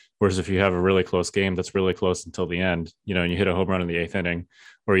matter. Whereas if you have a really close game that's really close until the end, and you hit a home run in the eighth inning,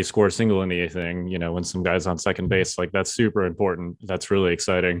 or you score a single in the eighth inning, when some guy's on second base, like that's super important. That's really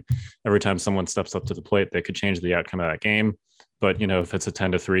exciting. Every time someone steps up to the plate, they could change the outcome of that game. But, if it's a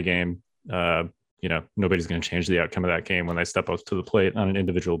 10-3 game, nobody's going to change the outcome of that game when they step up to the plate on an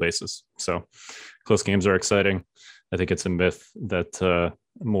individual basis. So close games are exciting. I think it's a myth that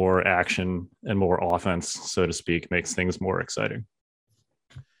more action and more offense, so to speak, makes things more exciting.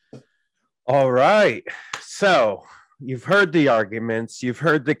 All right. So you've heard the arguments, you've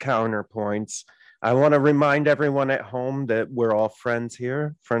heard the counterpoints. I want to remind everyone at home that we're all friends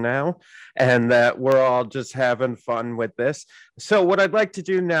here for now and that we're all just having fun with this. So what I'd like to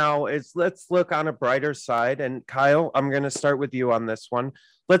do now is let's look on a brighter side. And Kyle, I'm going to start with you on this one.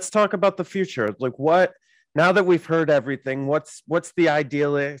 Let's talk about the future. Like what Now that we've heard everything, what's the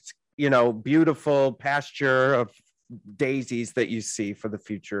idealist, beautiful pasture of daisies that you see for the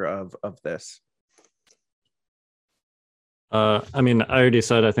future of this? I mean, I already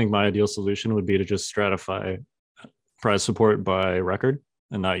said I think my ideal solution would be to just stratify prize support by record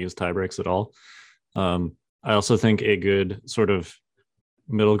and not use tie breaks at all. I also think a good sort of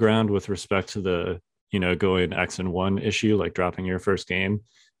middle ground with respect to the going X and 1 issue, like dropping your first game,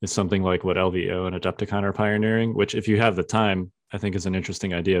 is something like what LVO and Adepticon are pioneering, which if you have the time, I think is an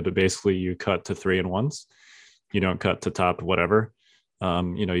interesting idea. But basically you cut to 3 and 1s. You don't cut to top whatever.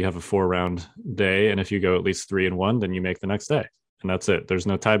 You have a 4-round day, and if you go at least 3 and 1, then you make the next day, and that's it. There's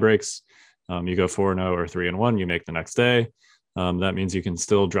no tie breaks. You go 4-0 or 3 and 1, you make the next day. That means you can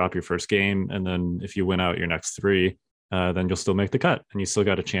still drop your first game, and then if you win out your next 3, then you'll still make the cut, and you still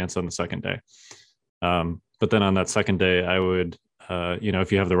got a chance on the second day. But then on that second day, I would,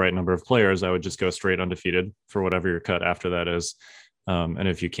 if you have the right number of players, I would just go straight undefeated for whatever your cut after that is. And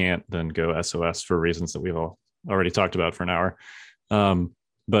if you can't, then go SOS for reasons that we've all already talked about for an hour.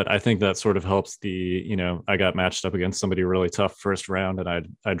 But I think that sort of helps I got matched up against somebody really tough first round, and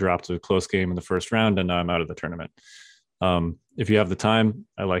I dropped a close game in the first round, and now I'm out of the tournament. If you have the time,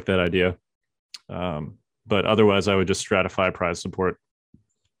 I like that idea. But otherwise, I would just stratify prize support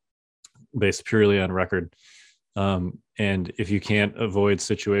based purely on record. And if you can't avoid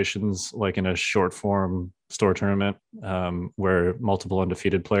situations like in a short form store tournament where multiple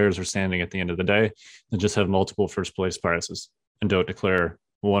undefeated players are standing at the end of the day, then just have multiple first place prizes and don't declare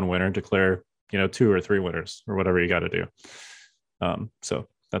one winner, declare 2 or 3 winners or whatever you got to do. So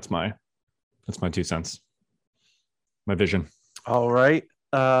that's my 2 cents, my vision. All right,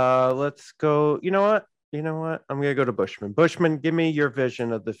 let's go. You know what, I'm gonna go to Bushman. Give me your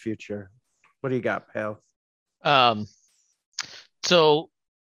vision of the future. What do you got, pal? So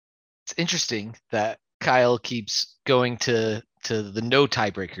it's interesting that Kyle keeps going to the no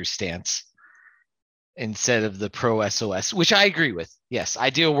tiebreaker stance instead of the pro SOS, which I agree with. Yes,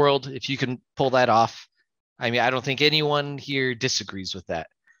 ideal world, if you can pull that off. I mean, I don't think anyone here disagrees with that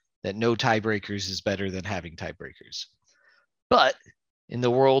no tiebreakers is better than having tiebreakers. But in the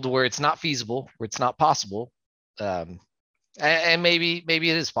world where it's not feasible, where it's not possible, and maybe it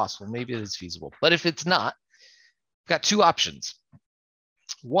is possible, maybe it is feasible, but if it's not, we've got 2 options.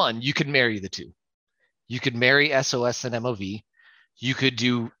 One, you could marry the 2. You could marry SOS and MOV. You could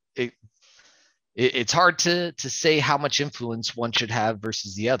do it. It's hard to say how much influence one should have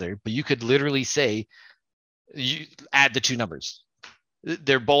versus the other, but you could literally say you add the 2 numbers.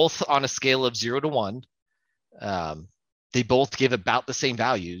 They're both on a scale of 0 to 1. They both give about the same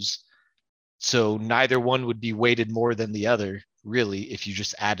values, so neither one would be weighted more than the other, really, if you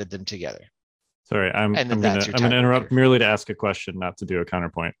just added them together. Sorry, I'm going to interrupt merely to ask a question, not to do a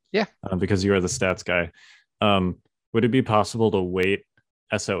counterpoint. Yeah. Because you are the stats guy. Would it be possible to weight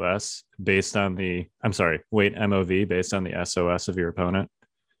SOS based on weight MOV based on the SOS of your opponent?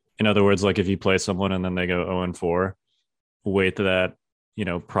 In other words, like if you play someone and then they go 0 and 4, weight that,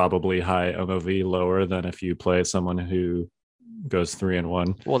 probably high MOV lower than if you play someone who goes 3 and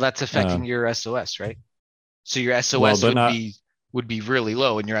 1. Well, that's affecting your SOS, right? So your SOS would be really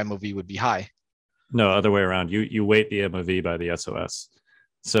low and your MOV would be high. No, other way around. You weight the MOV by the SOS.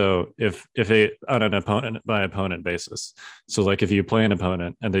 So if on an opponent by opponent basis, so like if you play an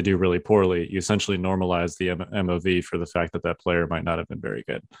opponent and they do really poorly, you essentially normalize the MOV for the fact that player might not have been very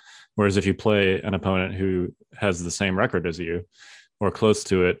good. Whereas if you play an opponent who has the same record as you or close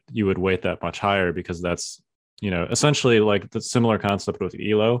to it, you would weight that much higher because that's, essentially like the similar concept with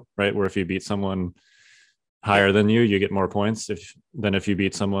ELO, right? Where if you beat someone higher than you get more points than if you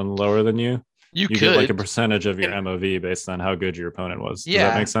beat someone lower than you. You get like a percentage of your MOV based on how good your opponent was. Does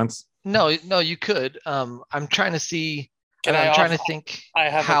that make sense? No, you could. I'm trying to see. Trying to think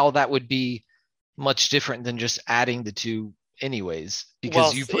how that would be much different than just adding the 2 anyways.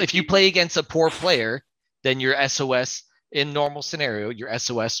 Because if you play against a poor player, then your SOS in normal scenario, your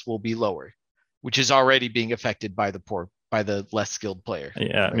SOS will be lower, which is already being affected by the less skilled player.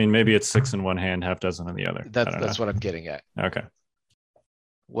 Yeah, right? I mean, maybe it's 6 in one hand, half dozen in the other. That's what I'm getting at. Okay.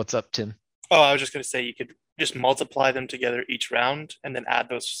 What's up, Tim? Oh, I was just going to say you could just multiply them together each round and then add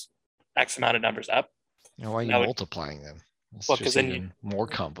those X amount of numbers up. Why are you multiplying them? Well, because then more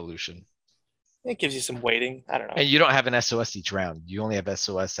convolution. It gives you some weighting. I don't know. And you don't have an SOS each round. You only have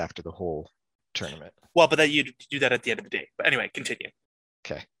SOS after the whole tournament. Well, but then you do that at the end of the day. But anyway, continue.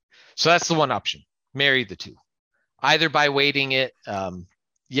 Okay. So that's the one option. Marry the 2. Either by weighting it.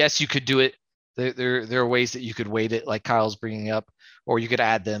 Yes, you could do it. There are ways that you could weight it, like Kyle's bringing up, or you could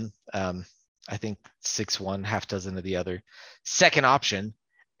add them. I think 6 one, half dozen of the other. Second option,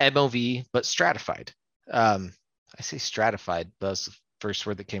 MOV, but stratified. I say stratified, that's the first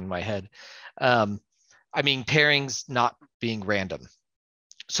word that came to my head. I mean, pairings not being random,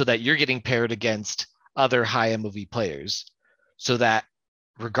 so that you're getting paired against other high MOV players, so that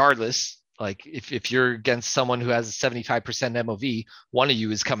regardless, like if you're against someone who has a 75% MOV, one of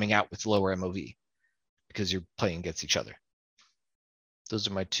you is coming out with lower MOV because you're playing against each other. Those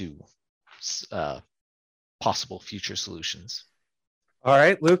are my two possible future solutions. All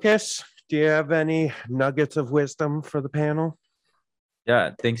right, Lucas, do you have any nuggets of wisdom for the panel? Yeah,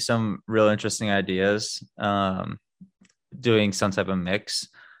 I think some real interesting ideas. Doing some type of mix.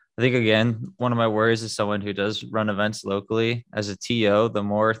 I think, again, one of my worries is someone who does run events locally. As a TO, the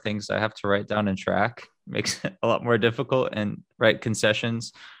more things I have to write down and track makes it a lot more difficult, and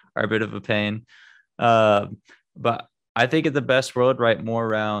concessions are a bit of a pain. But I think in the best world, write more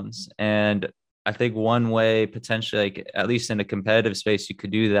rounds. And I think one way potentially, like at least in a competitive space, you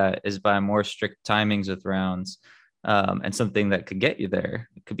could do that is by more strict timings with rounds. And something that could get you there.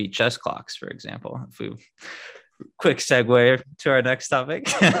 It could be chess clocks, for example. If we quick segue to our next topic.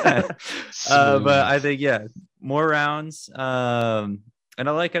 But I think, yeah, more rounds. And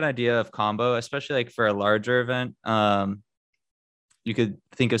I like an idea of combo, especially like for a larger event. You could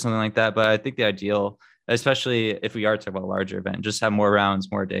think of something like that. But I think the ideal, especially if we are talking about a larger event, just have more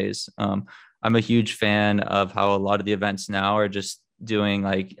rounds, more days. I'm a huge fan of how a lot of the events now are just doing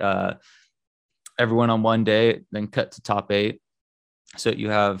like everyone on one day, then cut to top 8. So you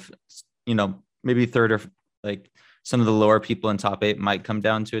have, maybe third or like some of the lower people in top 8 might come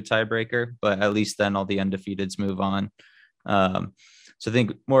down to a tiebreaker, but at least then all the undefeateds move on. So I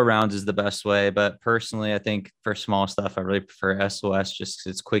think more rounds is the best way. But personally, I think for small stuff, I really prefer SOS just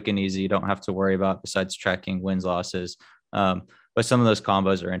because it's quick and easy. You don't have to worry about besides tracking wins, losses. But some of those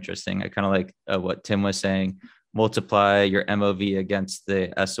combos are interesting. I kind of like what Tim was saying. Multiply your MOV against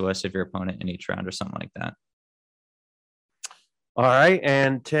the SOS of your opponent in each round or something like that. All right.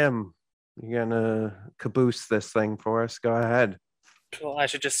 And Tim, you're going to caboose this thing for us. Go ahead. Cool. I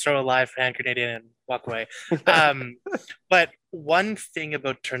should just throw a live hand grenade in and walk away. But one thing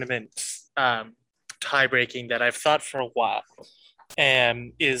about tournaments tie breaking that I've thought for a while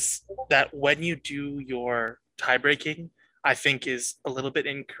is that when you do your tie breaking, I think is a little bit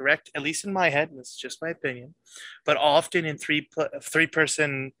incorrect, at least in my head, and this is just my opinion. But often in three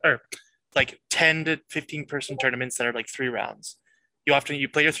person or like 10 to 15 person tournaments that are like 3 rounds, you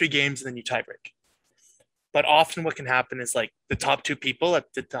play your 3 games and then you tie break. But often what can happen is like the top 2 people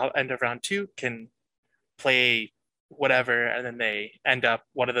at the top end of round 2 can play whatever, and then they end up,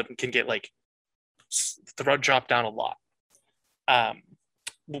 one of them can get like drop down a lot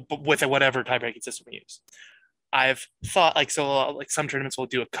with whatever tie breaking system we use. I've thought like some tournaments will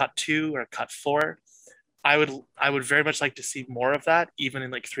do a cut 2 or a cut 4. I would very much like to see more of that, even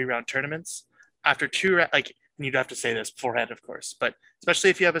in like 3-round tournaments. After 2, like, and you'd have to say this beforehand, of course, but especially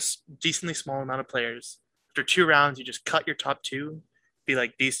if you have a decently small amount of players, after 2 rounds, you just cut your top 2. Be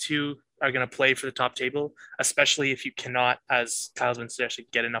like, these 2 are going to play for the top table, especially if you cannot, as Kyle's been suggesting,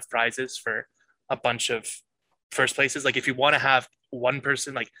 get enough prizes for a bunch of first places. Like if you want to have one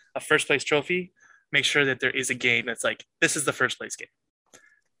person, like a first place trophy, make sure that there is a game that's like, this is the first place game.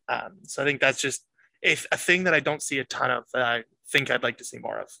 So I think that's just a thing that I don't see a ton of that I think I'd like to see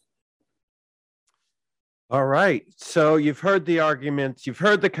more of. All right. So you've heard the arguments, you've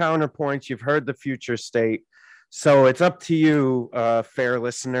heard the counterpoints, you've heard the future state. So it's up to you, fair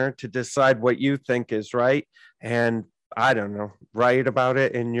listener, to decide what you think is right. And I don't know, write about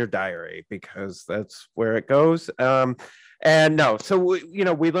it in your diary because that's where it goes. And no, so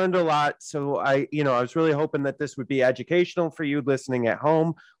we learned a lot. So I was really hoping that this would be educational for you listening at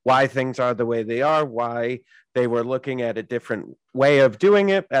home, why things are the way they are, why they were looking at a different way of doing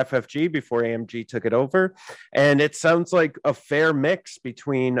it, FFG, before AMG took it over. And it sounds like a fair mix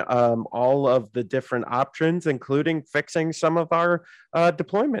between all of the different options, including fixing some of our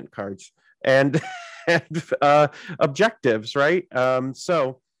deployment cards and objectives, right?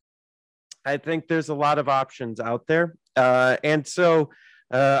 So I think there's a lot of options out there. And so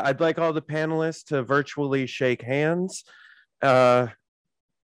I'd like all the panelists to virtually shake hands, and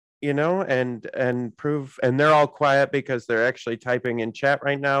prove, and they're all quiet because they're actually typing in chat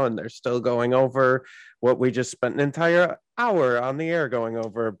right now and they're still going over what we just spent an entire hour on the air going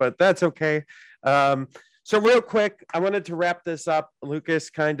over, but that's okay. So real quick, I wanted to wrap this up. Lucas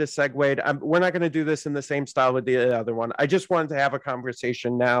kind of segued. We're not going to do this in the same style with the other one. I just wanted to have a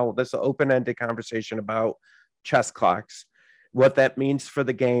conversation now, this open-ended conversation about chess clocks, what that means for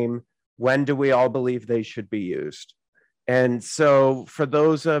the game. When do we all believe they should be used? And so for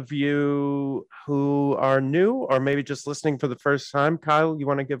those of you who are new or maybe just listening for the first time, Kyle, you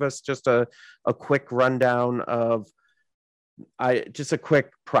want to give us just a quick rundown of just a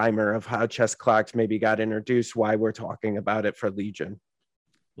quick primer of how chess clocks maybe got introduced, why we're talking about it for Legion.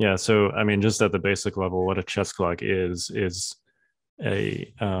 Yeah, so I mean, just at the basic level, what a chess clock is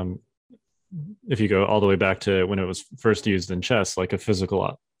a if you go all the way back to when it was first used in chess, like a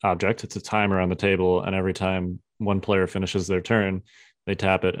physical object. It's a timer on the table, and every time one player finishes their turn, they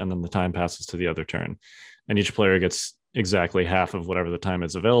tap it, and then the time passes to the other turn. And each player gets exactly half of whatever the time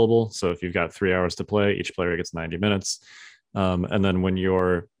is available. So if you've got 3 hours to play, each player gets 90 minutes. And then when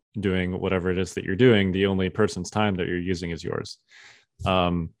you're doing whatever it is that you're doing, the only person's time that you're using is yours.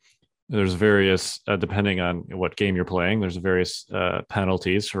 There's various, depending on what game you're playing, there's various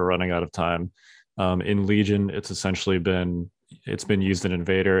penalties for running out of time. In Legion, it's essentially been used in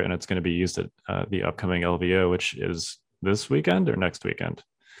Invader, and it's going to be used at the upcoming LVO, which is this weekend or next weekend?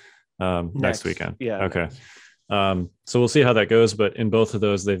 Next weekend. Yeah. Okay. So we'll see how that goes. But in both of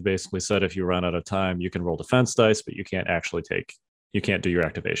those, they've basically said if you run out of time, you can roll defense dice, but you can't do your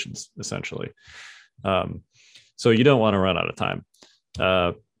activations, essentially. So you don't want to run out of time.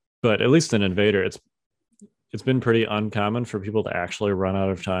 But at least in Invader, it's been pretty uncommon for people to actually run out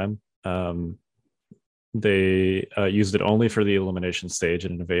of time. They used it only for the elimination stage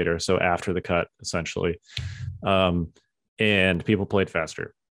in Invader, so after the cut, essentially. And people played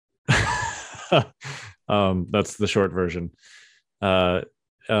faster. That's the short version. On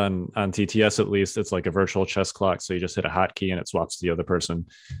TTS, at least, it's like a virtual chess clock, so you just hit a hotkey and it swaps to the other person.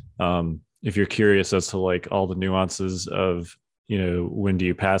 If you're curious as to like all the nuances of, when do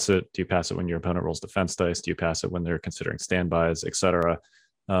you pass it? Do you pass it when your opponent rolls defense dice? Do you pass it when they're considering standbys, etc.?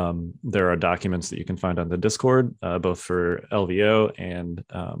 There are documents that you can find on the Discord, both for LVO and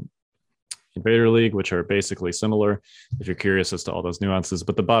Invader League, which are basically similar if you're curious as to all those nuances.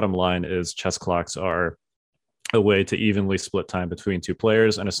 But the bottom line is chess clocks are a way to evenly split time between two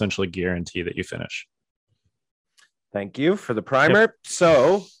players and essentially guarantee that you finish. Thank you for the primer. Yep.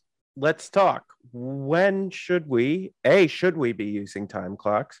 So let's talk. When should we be using time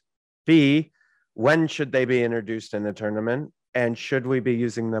clocks? B, when should they be introduced in the tournament? And should we be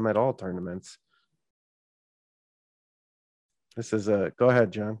using them at all tournaments? Go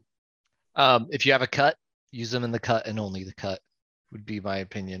ahead, John. If you have a cut, use them in the cut and only the cut would be my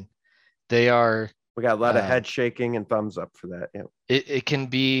opinion. We got a lot of head shaking and thumbs up for that. Yeah. It can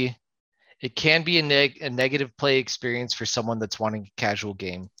be a negative play experience for someone that's wanting a casual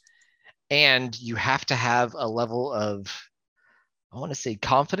game. And you have to have a level of, I want to say,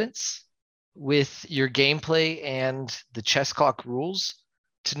 confidence with your gameplay and the chess clock rules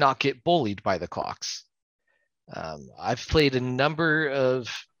to not get bullied by the clocks. I've played a number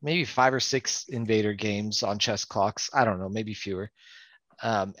of maybe 5 or 6 Invader games on chess clocks. I don't know, maybe fewer.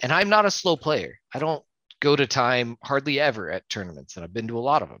 And I'm not a slow player. I don't go to time hardly ever at tournaments, and I've been to a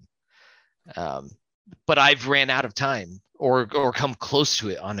lot of them. But I've ran out of time or come close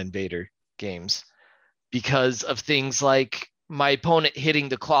to it on Invader games because of things like my opponent hitting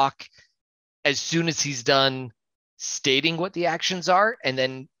the clock as soon as he's done stating what the actions are, and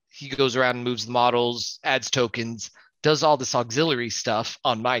then he goes around and moves the models, adds tokens, does all this auxiliary stuff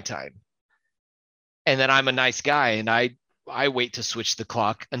on my time. And then I'm a nice guy, and I wait to switch the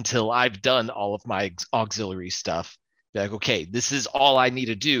clock until I've done all of my auxiliary stuff. Be like, okay, this is all I need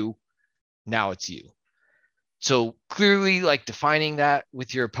to do. Now it's you. So clearly, like, defining that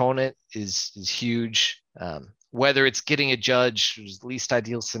with your opponent is huge. Whether it's getting a judge, which is the least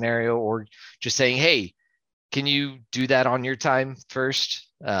ideal scenario, or just saying, hey, can you do that on your time first?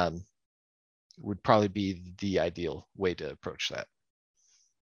 Would probably be the ideal way to approach that.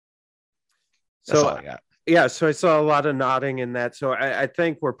 That's all I got. Yeah, so I saw a lot of nodding in that. So I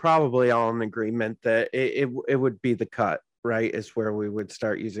think we're probably all in agreement that it would be the cut, right, is where we would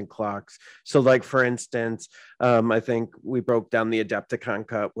start using clocks. So like, for instance, I think we broke down the Adepticon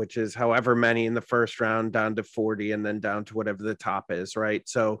cut, which is however many in the first round down to 40 and then down to whatever the top is, right?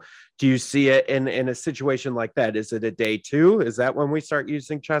 So do you see it in a situation like that? Is it a day 2? Is that when we start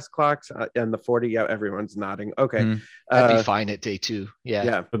using chess clocks? And the 40? Yeah, everyone's nodding. Okay. That'd be fine at day 2.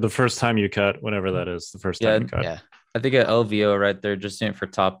 Yeah. But the first time you cut, whenever that is, the first time you cut. Yeah. I think at LVO, right, they're just doing it for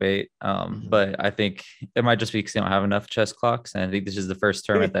top 8. But I think it might just be because they don't have enough chess clocks. And I think this is the first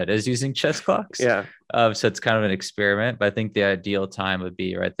tournament that is using chess clocks. Yeah. So it's kind of an experiment. But I think the ideal time would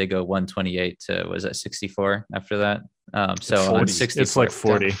be, right, they go 128 to, was that 64 after that? So on 64, it's like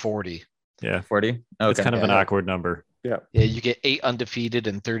 40. 40. Yeah. 40? Okay. It's kind of an awkward number. Yeah. Yeah, you get 8 undefeated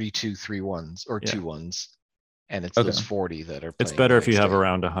and 32 3-1s or 2-1s. And it's those 40 that are playing. It's better if you have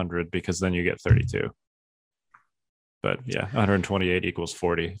around 100 because then you get 32. But yeah, 128 equals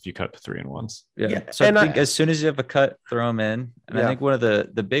 40 if you cut to 3-and-1s. Yeah. So I think as soon as you have a cut, throw them in. And I think one of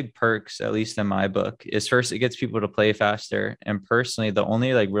the big perks, at least in my book, is first, it gets people to play faster. And personally, the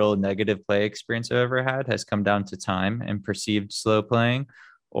only like real negative play experience I've ever had has come down to time and perceived slow playing,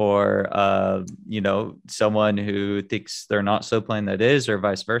 or someone who thinks they're not slow playing that is, or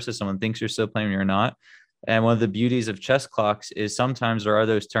vice versa. Someone thinks you're slow playing, you're not. And one of the beauties of chess clocks is sometimes there are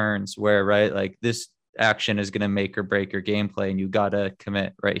those turns where, right, like this action is going to make or break your gameplay, and you got to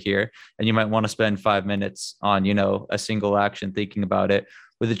commit right here. And you might want to spend 5 minutes on, a single action thinking about it.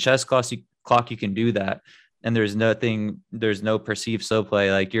 With a chess clock, you can do that. And there's no perceived slow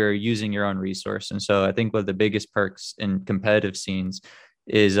play, like you're using your own resource. And so I think one of the biggest perks in competitive scenes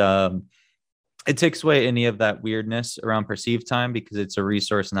is it takes away any of that weirdness around perceived time, because it's a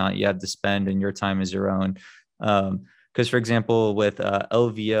resource not you have to spend, and your time is your own. Because, for example, with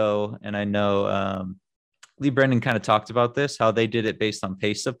LVO, and I know Lee Brendan kind of talked about this, how they did it based on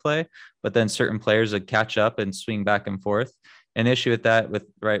pace of play, but then certain players would catch up and swing back and forth. An issue with that with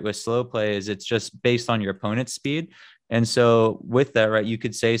slow play is it's just based on your opponent's speed. And so with that, right, you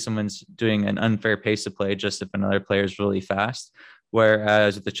could say someone's doing an unfair pace of play just if another player is really fast.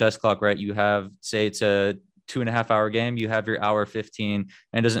 Whereas with the chess clock, right, you have, say it's a 2.5 hour game, you have your hour 15,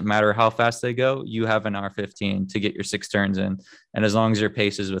 and it doesn't matter how fast they go, you have an hour 15 to get your 6 turns in. And as long as your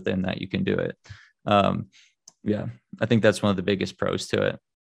pace is within that, you can do it. I think that's one of the biggest pros to it.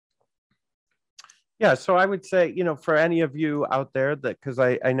 Yeah, so I would say, for any of you out there that, because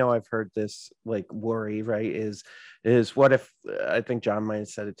I know I've heard this like worry, right, is what if, I think John might have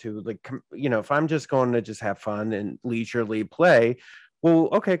said it too, like, if I'm just going to just have fun and leisurely play, well,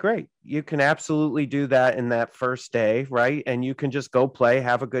 okay, great. You can absolutely do that in that first day, right? And you can just go play,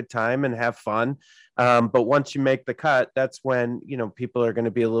 have a good time and have fun. But once you make the cut, that's when, people are going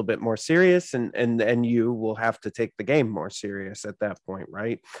to be a little bit more serious, and you will have to take the game more serious at that point,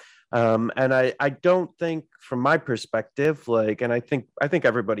 right? And I don't think, from my perspective, like, and I think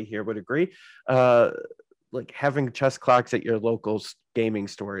everybody here would agree, like having chess clocks at your local gaming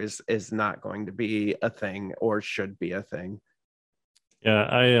store is not going to be a thing, or should be a thing. Yeah,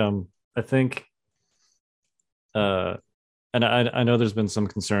 I think, and I know there's been some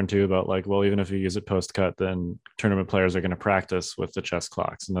concern too about like, well, even if you use it post cut, then tournament players are going to practice with the chess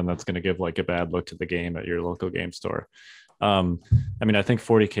clocks, and then that's going to give like a bad look to the game at your local game store. I think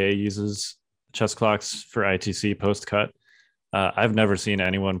 40K uses chess clocks for ITC post cut. I've never seen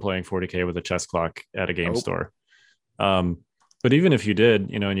anyone playing 40K with a chess clock at a game store. But even if you did,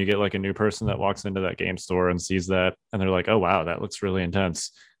 and you get like a new person that walks into that game store and sees that, and they're like, oh, wow, that looks really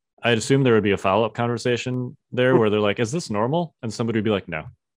intense. I'd assume there would be a follow-up conversation there where they're like, is this normal? And somebody would be like, no,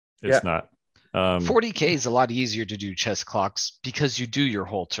 it's not. 40K is a lot easier to do chess clocks because you do your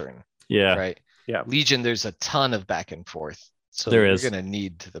whole turn. Yeah. Right. Yeah. Legion, there's a ton of back and forth. So you're going to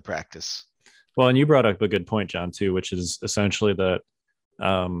need the practice. Well, and you brought up a good point, John, too, which is essentially that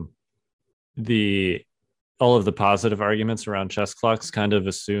all of the positive arguments around chess clocks kind of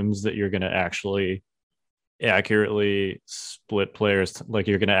assumes that you're going to actually accurately split players, like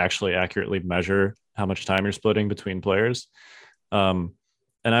you're going to actually accurately measure how much time you're splitting between players. And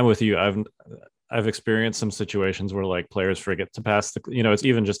I'm with you. I've experienced some situations where like players forget to pass the, it's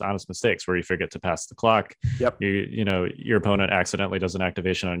even just honest mistakes where you forget to pass the clock. Yep. Your opponent accidentally does an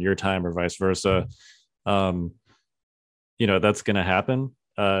activation on your time or vice versa. That's going to happen.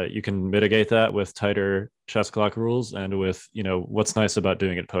 You can mitigate that with tighter chess clock rules, and with, what's nice about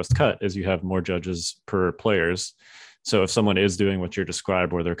doing it post cut is you have more judges per players. So if someone is doing what you're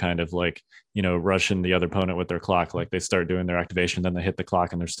described, where they're kind of like, rushing the other opponent with their clock, like they start doing their activation, then they hit the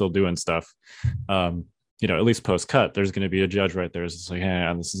clock and they're still doing stuff. At least post cut, there's going to be a judge right there. It's like,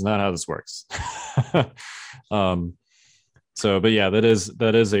 hey, this is not how this works. But yeah, that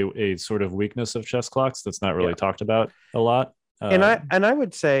is a sort of weakness of chess clocks that's not really talked about a lot. And I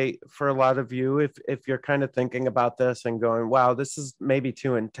would say, for a lot of you, if you're kind of thinking about this and going, wow, this is maybe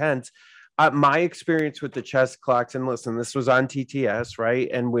too intense. My experience with the chess clocks, and listen, this was on TTS, right?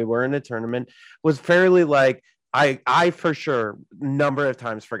 And we were in a tournament, was fairly like, I for sure number of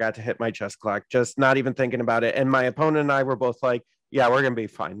times forgot to hit my chess clock, just not even thinking about it. And my opponent and I were both like, yeah, we're going to be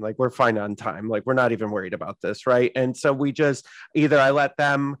fine. Like, we're fine on time. Like, we're not even worried about this. Right. And so we just, either I let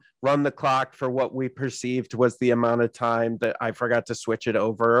them run the clock for what we perceived was the amount of time that I forgot to switch it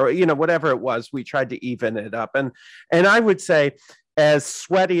over, or, whatever it was, we tried to even it up. And I would say, as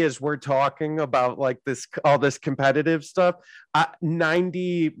sweaty as we're talking about, like all this competitive stuff,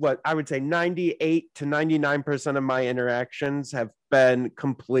 98 to 99% of my interactions have been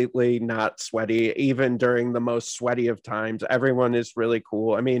completely not sweaty, even during the most sweaty of times. Everyone is really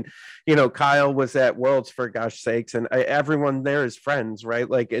cool. I mean, Kyle was at Worlds, for gosh sakes, and everyone there is friends, right?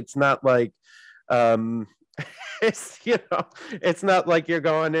 Like, it's not like it's not like you're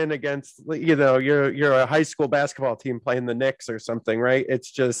going in against, you're a high school basketball team playing the Knicks or something, right?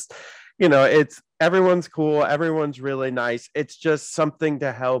 It's just, it's everyone's cool, everyone's really nice. It's just something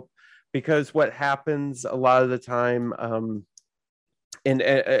to help, because what happens a lot of the time,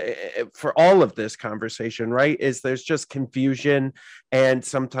 for all of this conversation, right, is there's just confusion, and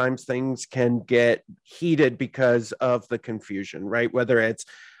sometimes things can get heated because of the confusion, right? Whether it's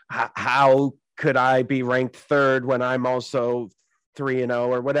how could I be ranked third when I'm also 3-0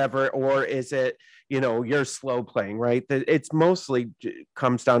 or whatever, or is it, you're slow playing, right? It's mostly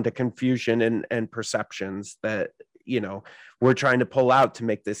comes down to confusion and perceptions that, we're trying to pull out to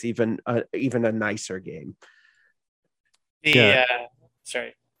make this even a nicer game.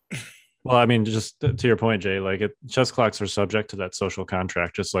 Sorry. Well, I mean, just to your point, Jay, like chess clocks are subject to that social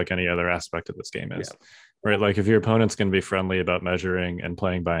contract, just like any other aspect of this game is, right? Like if your opponent's going to be friendly about measuring and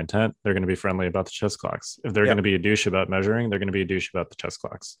playing by intent, they're going to be friendly about the chess clocks. If they're going to be a douche about measuring, they're going to be a douche about the chess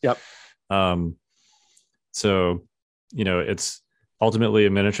clocks. Yep. So, it's ultimately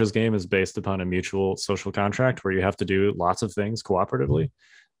a miniatures game is based upon a mutual social contract where you have to do lots of things cooperatively.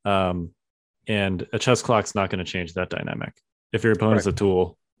 And a chess clock's not going to change that dynamic. If your opponent's a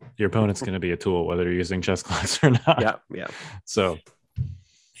tool, your opponent's going to be a tool, whether you're using chess clocks or not. Yeah. So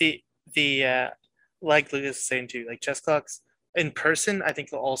the like Lucas is saying too, like chess clocks in person, I think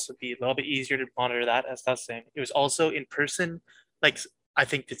it'll also be a little bit easier to monitor that, as I was saying. It was also in person. Like, I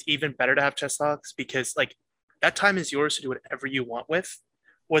think it's even better to have chess clocks, because like that time is yours to do whatever you want with,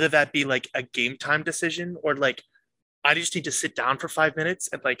 whether that be like a game time decision or like, I just need to sit down for 5 minutes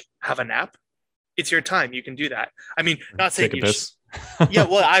and like have a nap. It's your time. You can do that. I mean, not saying take a piss. Yeah,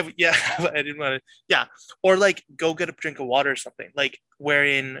 well, I didn't want to. Yeah, or like go get a drink of water or something. Like,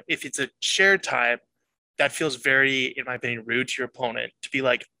 wherein if it's a shared time, that feels very, in my opinion, rude to your opponent to be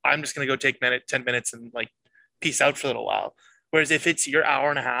like, I'm just gonna go take 10 minutes and like peace out for a little while. Whereas if it's your hour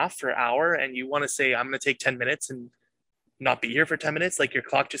and a half or hour and you want to say I'm gonna take 10 minutes and not be here for 10 minutes, like your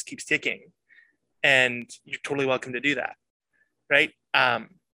clock just keeps ticking, and you're totally welcome to do that, right?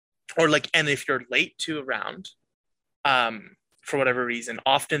 Or like, and if you're late to a round, for whatever reason,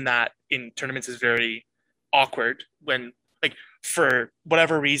 often that in tournaments is very awkward when, like, for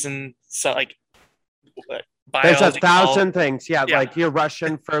whatever reason, so like there's 1,000 things. Yeah, like you're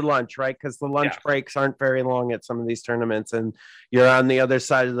rushing for lunch, right? Because the lunch breaks aren't very long at some of these tournaments, and you're on the other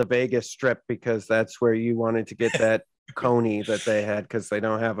side of the Vegas Strip because that's where you wanted to get that coney that they had, because they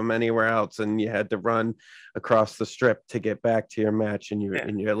don't have them anywhere else, and you had to run across the Strip to get back to your match, and you're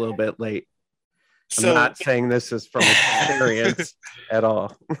a little bit late. I'm not saying this is from experience at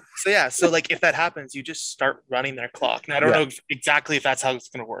all. So like if that happens, you just start running their clock. Now I don't know exactly if that's how it's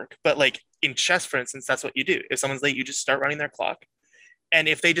going to work, but like in chess, for instance, that's what you do. If someone's late, you just start running their clock. And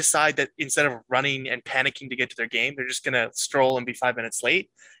if they decide that instead of running and panicking to get to their game, they're just going to stroll and be 5 minutes late,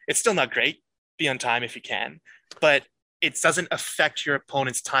 it's still not great. Be on time if you can, but it doesn't affect your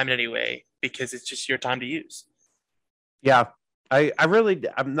opponent's time in any way, because it's just your time to use. Yeah,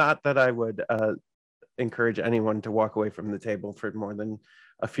 I'm not that I would encourage anyone to walk away from the table for more than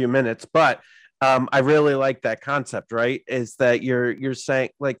a few minutes, but I really like that concept, right? Is that you're saying,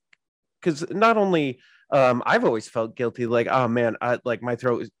 like, because not only I've always felt guilty, like, oh man, I like my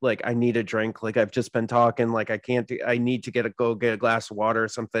throat is like, I need a drink, like I've just been talking, like I need to go get a glass of water or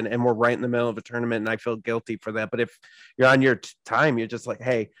something, and we're right in the middle of a tournament and I feel guilty for that. But if you're on your time, you're just like,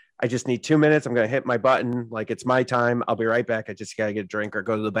 hey, I just need 2 minutes, I'm gonna hit my button, like it's my time, I'll be right back, I just gotta get a drink or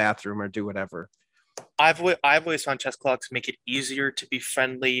go to the bathroom or do whatever. I've always found chess clocks make it easier to be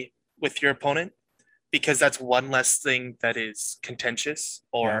friendly with your opponent, because that's one less thing that is contentious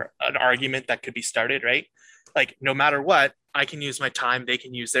or an argument that could be started, right? Like, no matter what, I can use my time, they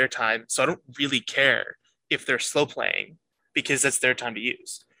can use their time. So I don't really care if they're slow playing, because that's their time to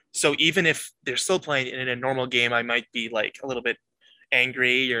use. So even if they're slow playing in a normal game, I might be like a little bit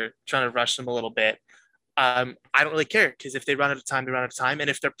angry or trying to rush them a little bit. I don't really care, because if they run out of time, they run out of time.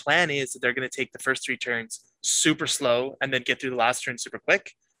 And if their plan is that they're going to take the first 3 turns super slow and then get through the last turn super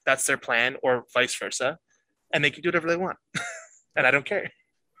quick, that's their plan, or vice versa. And they can do whatever they want. And I don't care.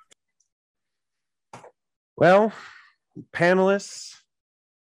 Well, panelists,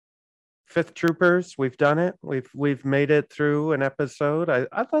 Fifth Troopers, we've done it. We've made it through an episode.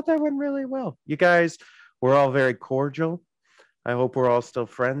 I thought that went really well. You guys were all very cordial. I hope we're all still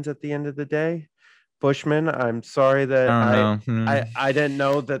friends at the end of the day. Bushman, I'm sorry that I don't know. I didn't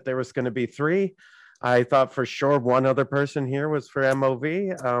know that there was going to be 3. I thought for sure one other person here was for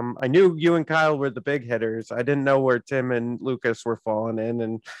MOV. I knew you and Kyle were the big hitters. I didn't know where Tim and Lucas were falling in,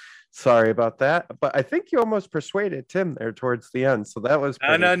 and sorry about that. But I think you almost persuaded Tim there towards the end, so that was No.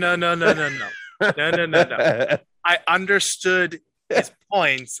 I understood his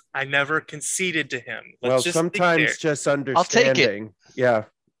points. I never conceded to him. Well, sometimes just understanding. Yeah,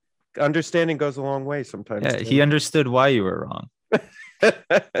 understanding goes a long way sometimes. Yeah, he understood why you were wrong.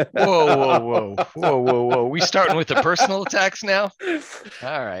 Whoa. We starting with the personal attacks now?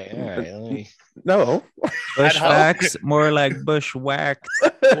 All right. Let me... No. Bushwhacks, more like bushwhacked.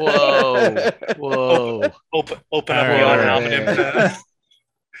 Whoa. Open up the ad hominem.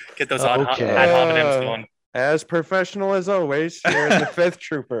 Get those ad hominems going. As professional as always, here in the Fifth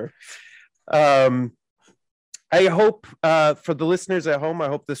Trooper. I hope for the listeners at home, I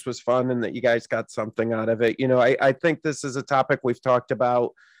hope this was fun and that you guys got something out of it. You know, I think this is a topic we've talked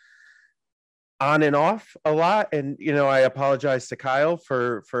about on and off a lot. And, you know, I apologize to Kyle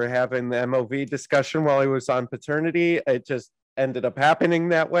for having the MOV discussion while he was on paternity. It just ended up happening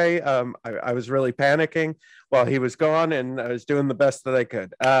that way. I was really panicking while he was gone, and I was doing the best that I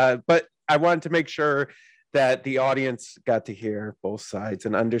could. But I wanted to make sure that the audience got to hear both sides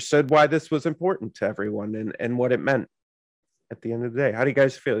and understood why this was important to everyone and what it meant at the end of the day. How do you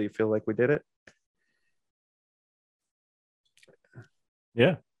guys feel? You feel like we did it?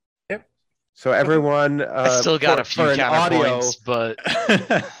 Yeah. Yep. So everyone, I still got a few counterpoints, but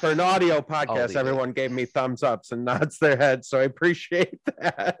for an audio podcast, everyone gave me thumbs ups and nods their heads. So I appreciate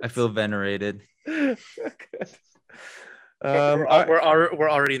that. I feel venerated. Good. We're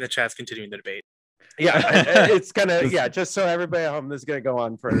already in the chats continuing the debate. Yeah, it's gonna. Yeah, just so everybody at home, this is gonna go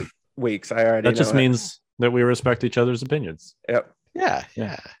on for weeks. I already. That just means that we respect each other's opinions. Yep. Yeah.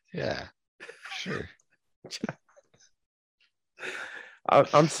 Sure.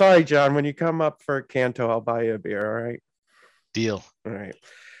 I'm sorry, John. When you come up for Canto, I'll buy you a beer. All right. Deal. All right.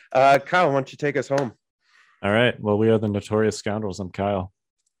 Kyle, why don't you take us home? All right. Well, we are the Notorious Scoundrels. I'm Kyle.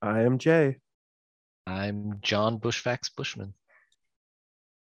 I am Jay. I'm John Bushfax Bushman.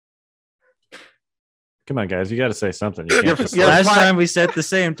 Come on, guys. You got to say something. You can't just Last time we said the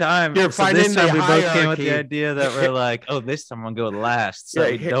same time. You're so this time the we both came with hierarchy. the idea that we're like, oh, this time I'll go last. So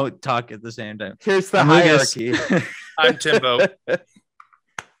we don't talk at the same time. Here's the hierarchy. I'm Timbo.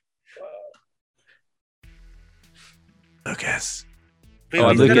 Lucas.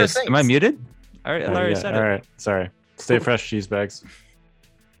 Lucas. Am I muted? All right. I already said it. All right. Sorry. Stay fresh, cheese bags.